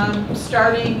is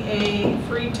starting a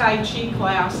free Tai Chi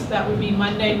class. That would be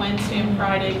Monday, Wednesday, and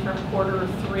Friday from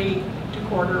 3:45 to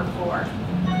 4:45.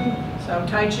 So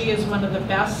Tai Chi is one of the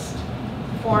best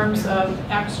forms of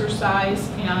exercise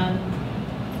and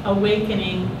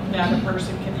awakening that a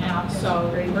person can have.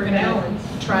 So we're going to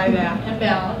try that. And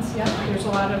balance, yeah. There's a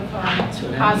lot of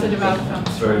positive outcomes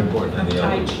It's very important in from the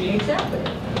Tai elderly. Chi. Exactly.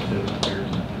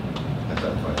 That's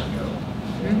not funny,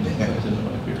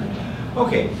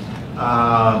 Okay,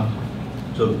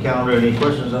 so the calendar, any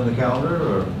questions on the calendar,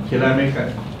 or? Can I make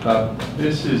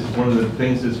this is one of the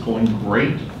things that's going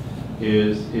great,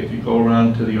 is if you go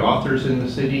around to the authors in the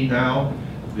city now,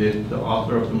 that the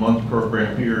Author of the Month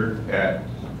program here at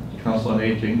Council on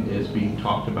Aging is being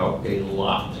talked about a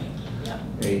lot,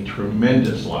 a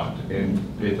tremendous lot. And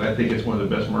I think it's one of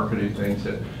the best marketing things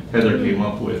that Heather came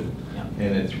up with,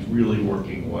 and it's really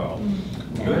working well.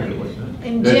 Good.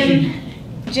 And That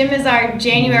Jim is our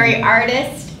January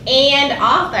artist and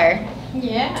author.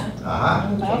 Yeah.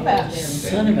 Aha. Love that.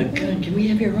 Son of a gun, can we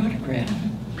have your autograph?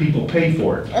 People pay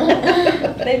for it. I'm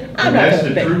And not that's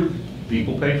gonna the pay. truth.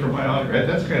 People pay for my autograph.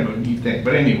 That's kind of a neat thing.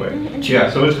 But anyway, yeah,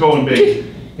 so it's going big.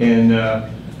 And I'm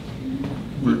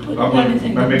going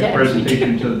to make a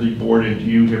presentation to the board and to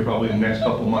you here probably in the next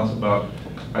couple of months about,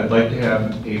 I'd like to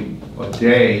have a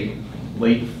day,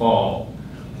 late fall,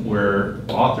 where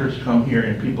authors come here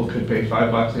and people could pay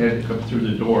 $5 a head to come through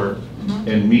the door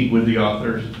and meet with the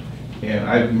authors. And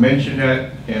I've mentioned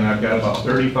that, and I've got about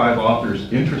 35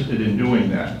 authors interested in doing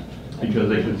that because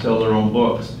they could sell their own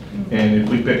books. And if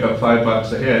we pick up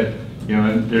 $5 a head, you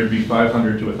know, there'd be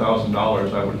 $500 to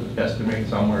 $1,000, I would estimate,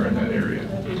 somewhere in that area.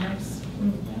 That'd be nice.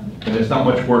 And it's not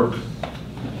much work.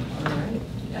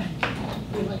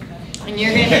 And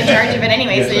you're going to be in charge of it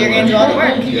anyway, Yes, so I you're going to will. do all the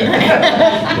work.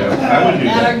 Yeah, I would do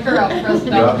Not that. a girl, Krista.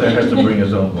 The author has to bring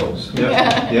his own books.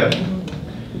 Yep, yep.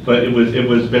 But it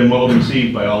was been well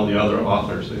received by all the other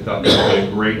authors. They thought that was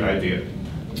a great idea.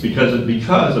 Because of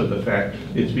the fact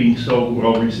it's being so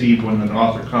well received when an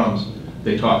author comes,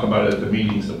 they talk about it at the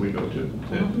meetings that we go to.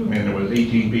 And there was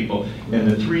 18 people, and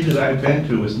the 3 that I've been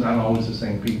to, it's not always the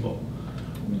same people,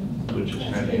 which is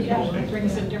kind of Yeah, it interesting.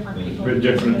 brings in different people. We're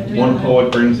different, one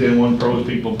poet brings in, one prose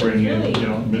people bring in, you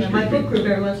know, Yeah, mystery my book group,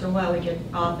 people. every once in a while, we get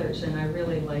authors, and I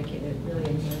really like it. It really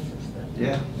enhances the.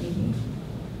 Yeah.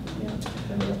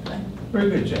 Very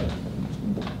good, Jen.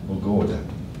 We'll go with that.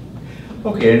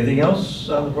 Okay, anything else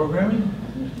on the programming?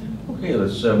 Okay,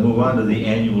 let's move on to the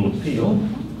annual appeal.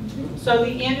 So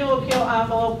the annual appeal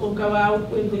envelope will go out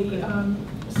with the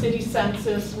city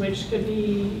census, which could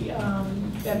be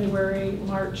February,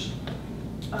 March.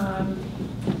 I'm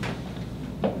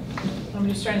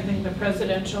just trying to think, the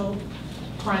presidential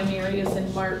primary is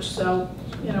in March, so,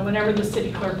 you know, whenever the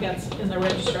city clerk gets, and the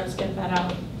registrars get that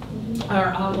out, our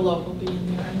envelope will be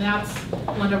in there, and that's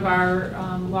one of our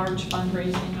large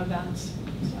fundraising events.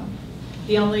 So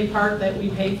the only part that we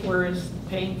pay for is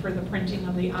paying for the printing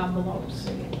of the envelopes.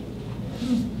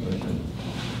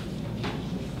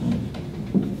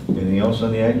 Anything else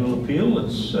on the annual appeal?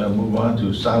 Let's move on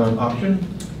to silent auction.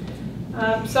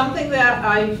 Something that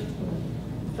I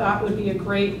thought would be a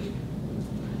great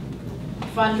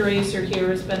fundraiser here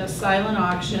has been a silent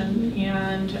auction,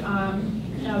 and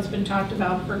you know, it's been talked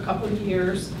about for a couple of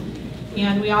years.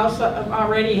 And we also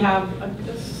already have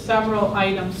several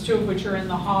items, 2 of which are in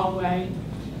the hallway,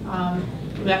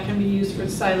 that can be used for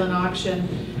the silent auction.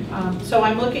 So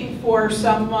I'm looking for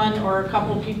someone or a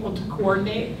couple people to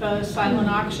coordinate the silent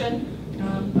auction.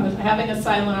 Having a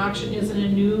silent auction isn't a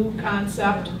new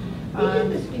concept. We did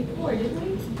this before, didn't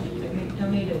we? I think we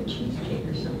donated a cheesecake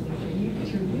or something for you,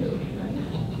 through you, right?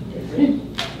 Did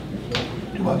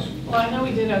we? Twice. Well, I know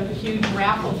we did a huge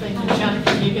raffle thing when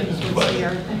Jennifer Higgins was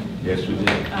here. Yes, we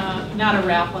did. Not a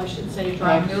raffle, I should say,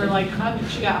 drawing. There were like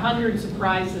hundreds, she got hundreds of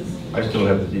prizes I still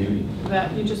have the TV.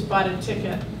 that you just bought a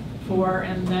ticket for,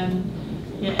 and then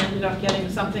you ended up getting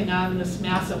something on this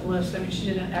massive list. I mean, she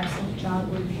did an excellent job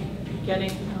with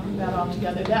getting that all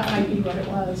together. That might be what it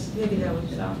was. Maybe that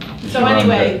was. So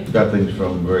anyway, Got things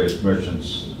from various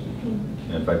merchants.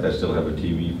 In fact, I still have a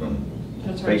TV from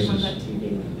that's right, on Faces. that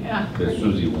TV. Yeah. the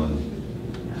Susie one.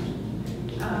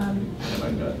 And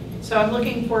I got So I'm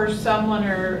looking for someone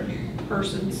or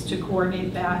persons to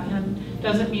coordinate that, and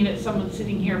doesn't mean it's someone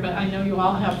sitting here, but I know you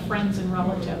all have friends and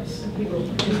relatives People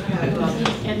who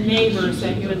have, and neighbors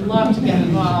that you would love to get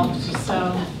involved,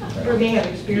 so. or may have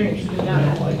experience with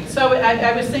Yeah. that. So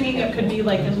I was thinking it could be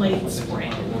like in late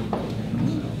spring.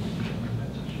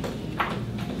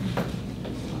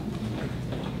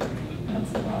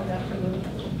 That's all I got for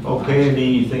the. Okay, Okay,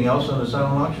 anything else on the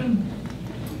silent auction?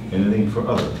 Anything for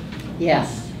other?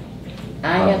 Yes.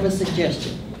 I have a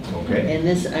suggestion. Okay. And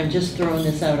this, I'm just throwing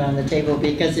this out on the table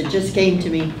because it just came to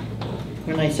me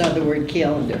when I saw the word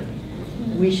calendar.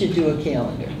 We should do a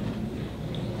calendar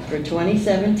for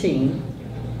 2017,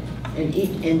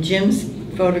 and Jim's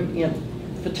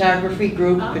photography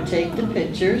group could take the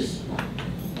pictures.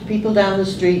 People down the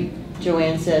street,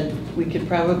 Joanne said, we could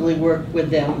probably work with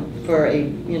them for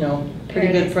a, pretty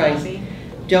good price.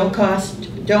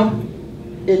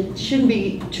 It shouldn't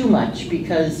be too much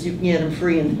because you can get them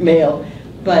free in the mail,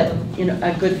 but,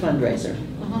 a good fundraiser.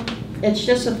 It's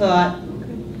just a thought.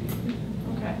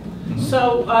 Okay.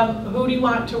 So who do you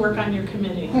want to work on your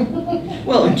committee?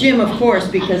 Well, Jim, of course,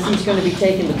 because he's going to be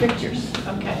taking the pictures.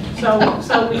 Okay,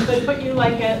 so we could put you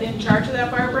like in charge of that,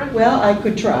 Barbara? Well, I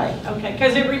could try, Okay,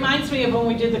 because it reminds me of when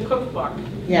we did the cookbook.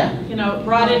 yeah.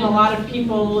 Brought in a lot of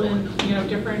people and,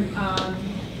 different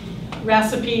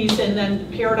recipes, and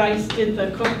then Paradise did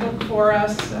the cookbook for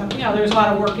us. There's a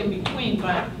lot of work in between,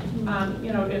 but,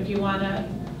 if you want to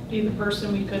be the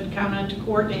person we could count on to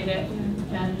coordinate it.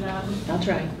 And I'll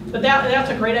try. But that's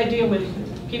a great idea with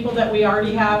people that we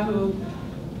already have who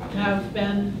have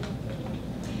been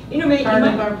part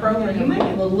of our program. You might be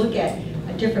able to look at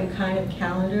a different kind of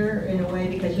calendar in a way,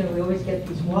 because we always get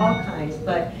these wall kinds,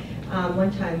 but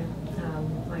one time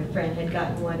my friend had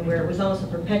gotten one where it was almost a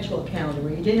perpetual calendar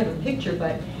where you did have a picture,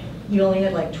 but you only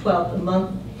had like 12 a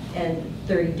month and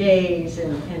 30 days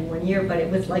and 1 year, but it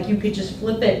was like you could just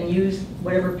flip it and use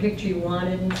whatever picture you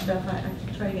wanted and stuff. I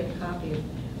could try to get a copy of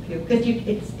you, because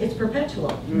it's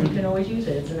perpetual. You can always use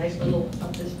it. It's a nice little,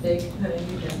 up this big kind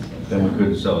of utensil. Then we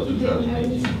couldn't sell it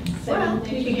 2018. Well,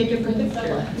 you could get different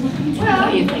pictures.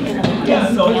 Are you thinking of it? Yeah,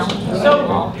 no, it's-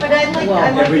 So, But I like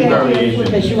Every the idea. variation.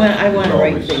 Because I want to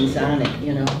write things on it,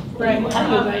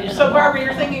 right. So Barbara,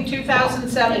 you're thinking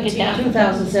 2017.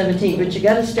 2017, but you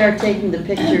got to start taking the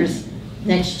pictures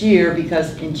next year,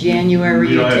 because in January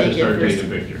We you don't have to take start it. taking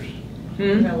pictures.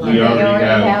 Hmm? We already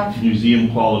have have-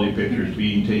 museum quality pictures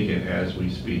being taken as we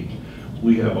speak.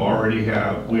 We already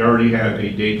have a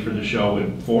date for the show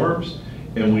in Forbes,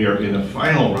 and we are in the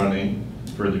final running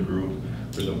for the group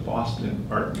for the Boston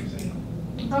Art Museum.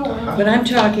 Oh, wow. But I'm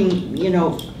talking,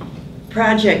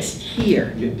 projects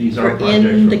here. These are Or projects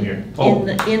in from here. Oh,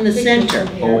 in the center.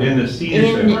 oh, in the senior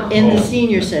center. In the Oh.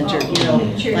 senior center,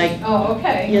 Pictures. like, Oh,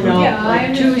 okay. you know, Yeah, I like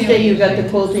understand Tuesday what you've got you're the saying.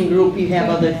 quilting group, you have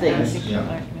other things. Yeah.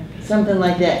 Something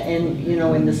like that, and,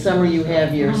 in the summer you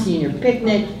have your senior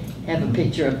picnic, have a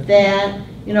picture of that.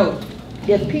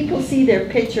 If people see their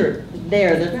picture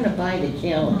there, they're gonna buy the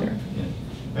calendar.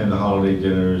 And the holiday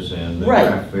dinners and the Right.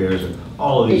 craft fairs, and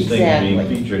all of these things being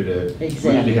Exactly. featured. We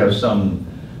Exactly. usually have some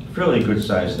fairly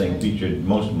good-sized thing featured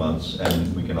most months,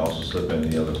 and we can also slip in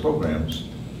the other programs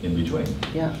in between.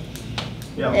 Yeah.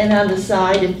 Yeah, And on the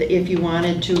side, if you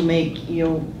wanted to make,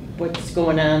 what's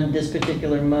going on this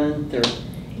particular month, or,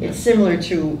 it's similar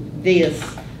to this,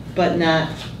 but not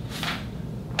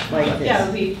like this. Yeah,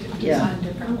 it'll be Yeah. designed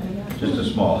differently, yeah. just a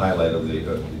small highlight of the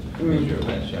major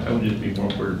events, I yeah. would just be more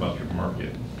worried about your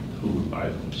market, who would buy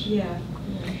those. Yeah.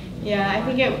 Yeah, I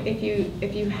think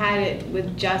if you had it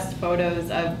with just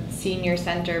photos of senior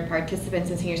center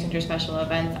participants and senior center special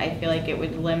events, I feel like it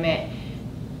would limit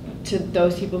to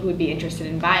those people who would be interested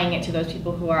in buying it, to those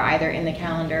people who are either in the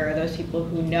calendar or those people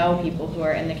who know people who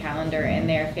are in the calendar and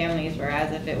their families,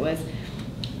 whereas if it was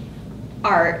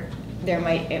art,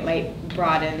 it might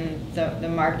broaden the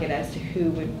market as to who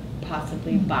would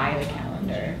possibly buy the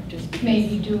calendar, just because.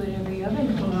 Maybe do it every other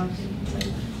month.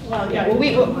 Well, yeah. Well,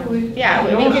 we could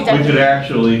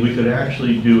definitely. We could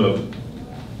actually do a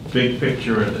big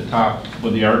picture at the top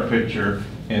with the art picture,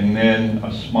 and then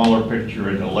a smaller picture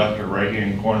in the left or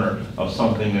right-hand corner of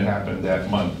something that happened that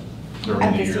month during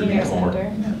At the the year senior before.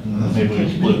 center. Maybe we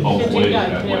split both ways Yeah,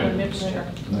 that you have a way. mixture.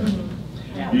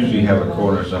 Yeah. Usually have a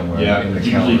corner somewhere Yeah, in the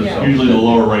usually calendar. the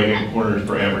lower right-hand corner is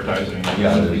for advertising.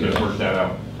 Yeah, We it is. could work that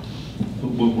out.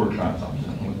 We'll work on something.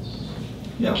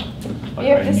 Yeah. We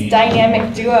have this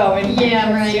dynamic duo and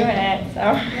Yeah, right. doing it,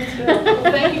 so. That's good.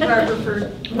 Well, thank you, Barbara,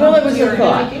 for. Well, it was a your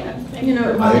thought. idea. Thank You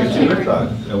know, for I think it's a good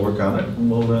volunteering. thought. Work on it,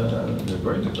 and we'll, it's a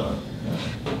very good thought.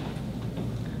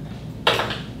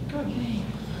 Yeah.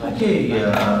 Okay,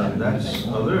 are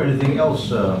there anything else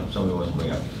somebody wants to bring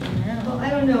up? Well, I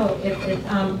don't know if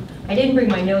I didn't bring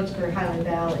my notes for Highland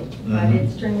Valley, but Mhm.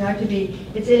 it's turning out to be,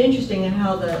 it's interesting in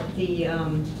how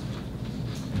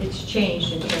it's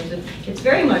changed in terms of, it's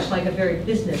very much like a very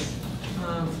business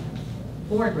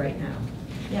board right now.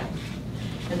 Yeah.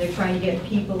 And they're trying to get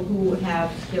people who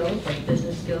have skills, like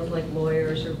business skills, like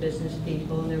lawyers or business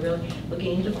people, and they're really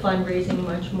looking into fundraising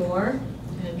much more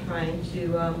and trying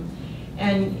to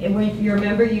And if you're a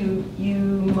member, you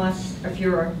must, if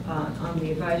you're on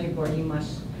the advisory board, you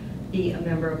must be a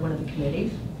member of one of the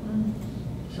committees.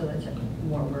 So that's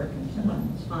more work and so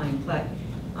on, it's fine. But,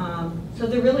 so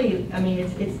they're really, I mean,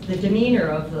 it's the demeanor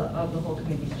of the whole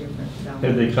committee is different, so.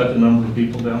 Have they cut the number of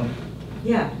people down?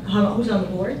 Yeah, who's on the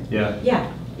board? Yeah.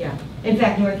 Yeah, yeah. In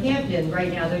fact, Northampton,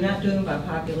 right now, they're not doing by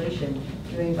population,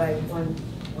 they're doing by one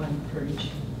per each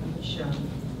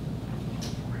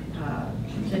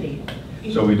city.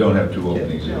 So we don't have two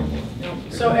openings No, anymore. no.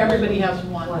 So everybody has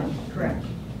one. One, correct.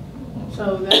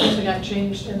 So that also got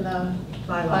changed in the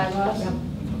bylaws? Yep,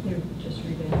 they're just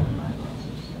revamping the bylaws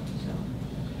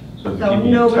and So stuff, to so. keep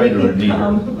you Nobody tighter and can neater.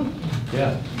 come.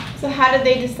 Yeah. So how did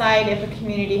they decide if a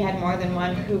community had more than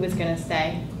one, who was gonna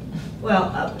stay?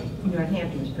 Well,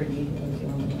 Northampton was pretty easy, it was the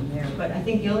only one there. But I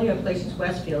think the only other place is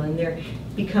Westfield, and they're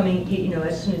becoming,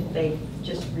 as soon as they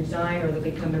just resign or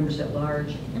they become members at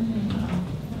large.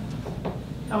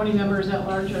 How many members at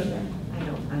large are there?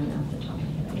 I'm not off the top of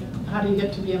my head. How do you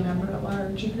get to be a member at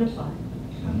large? You can apply.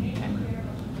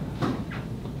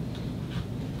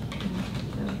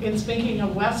 And speaking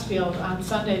of Westfield, on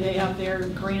Sunday, they have their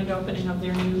grand opening of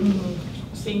their new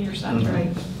senior center.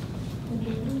 Right.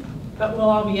 But we'll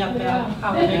all be at the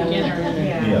holiday dinner.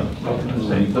 Yeah.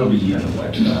 So you could be eating.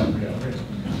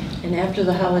 And after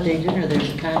the holiday dinner,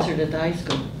 there's a concert at the high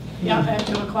school. Yeah, at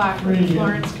 2 o'clock with the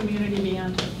Florence Community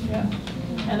Band. Yeah.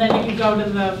 And then you can go to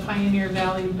the Pioneer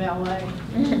Valley Ballet,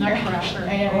 Nutcracker.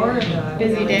 Or the.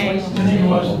 Busy day.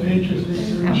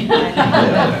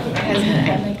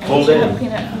 Full day.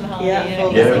 Yeah,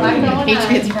 full day.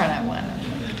 Patriots run at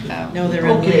 1. No, they're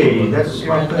on Okay, later. that's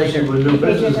They're on my later. with new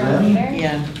business then.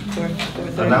 Yeah,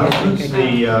 4:30. Announcements,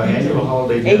 the annual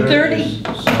holiday dinner 8:30. is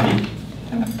Sunday,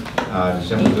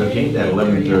 December 13th at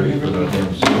 11:30 for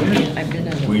Northampton seniors. I've been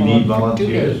on the We phone need for 2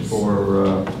 volunteers days.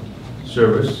 for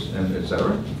service and et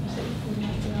cetera.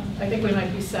 I think we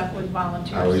might be set with Are we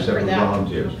volunteers set for with that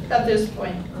volunteers? at this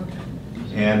point.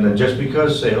 And Just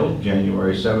Because sale,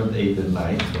 January 7th, 8th, and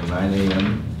 9th, from 9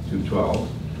 a.m. to 12.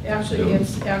 Actually,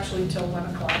 it's actually till 1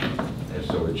 o'clock. And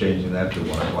so we're changing that to 1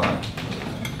 o'clock.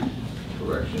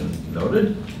 Correction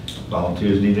noted.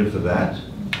 Volunteers needed for that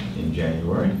in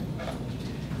January.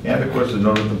 And of course, the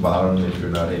note at the bottom, if you're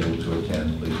not able to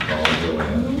attend, please call Bill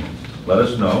and let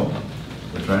us know.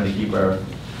 We're trying to keep our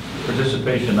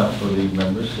participation up for the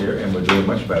members here, and we're doing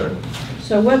much better.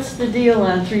 So what's the deal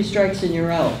on 3 strikes and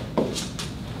you're out?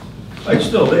 It's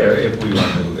still there if we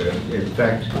want to. In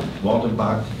fact, Walter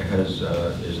Bach is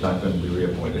not going to be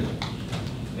reappointed.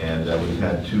 And we've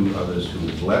had 2 others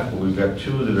who've left, but we've got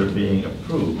 2 that are being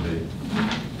approved.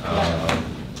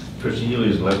 Tricia Healy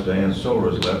has left, Diane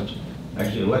Solar has left.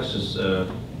 Actually, Alexis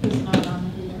It's not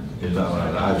on here. is not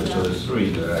on either, so there's 3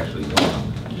 that are actually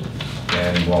gone.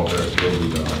 And Walter will be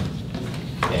gone.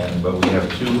 But we have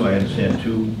 2, I understand,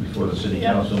 2 before the city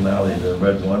Yep. council now, the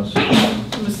red ones.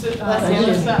 Melissa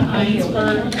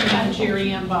Einsberg and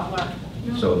Jerry Ann Butler.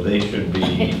 So they should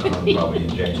be on probably in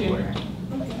January.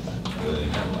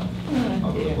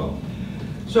 I'll go as well.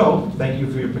 So, thank you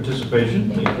for your participation.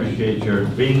 We appreciate your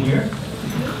being here.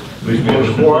 Please be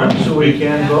a quorum so we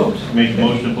can vote. Make a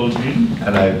motion to close meeting?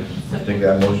 And I think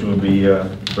that motion would be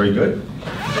very good.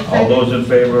 All those in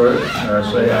favor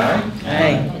say aye.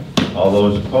 Aye. All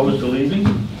those opposed to leaving?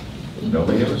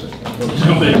 Nobody ever said.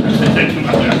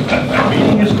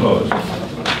 Meeting is closed.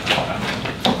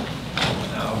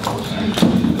 Now,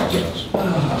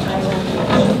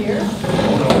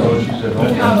 she said, hold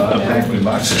on, I'm thankfully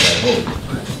boxing, I hope.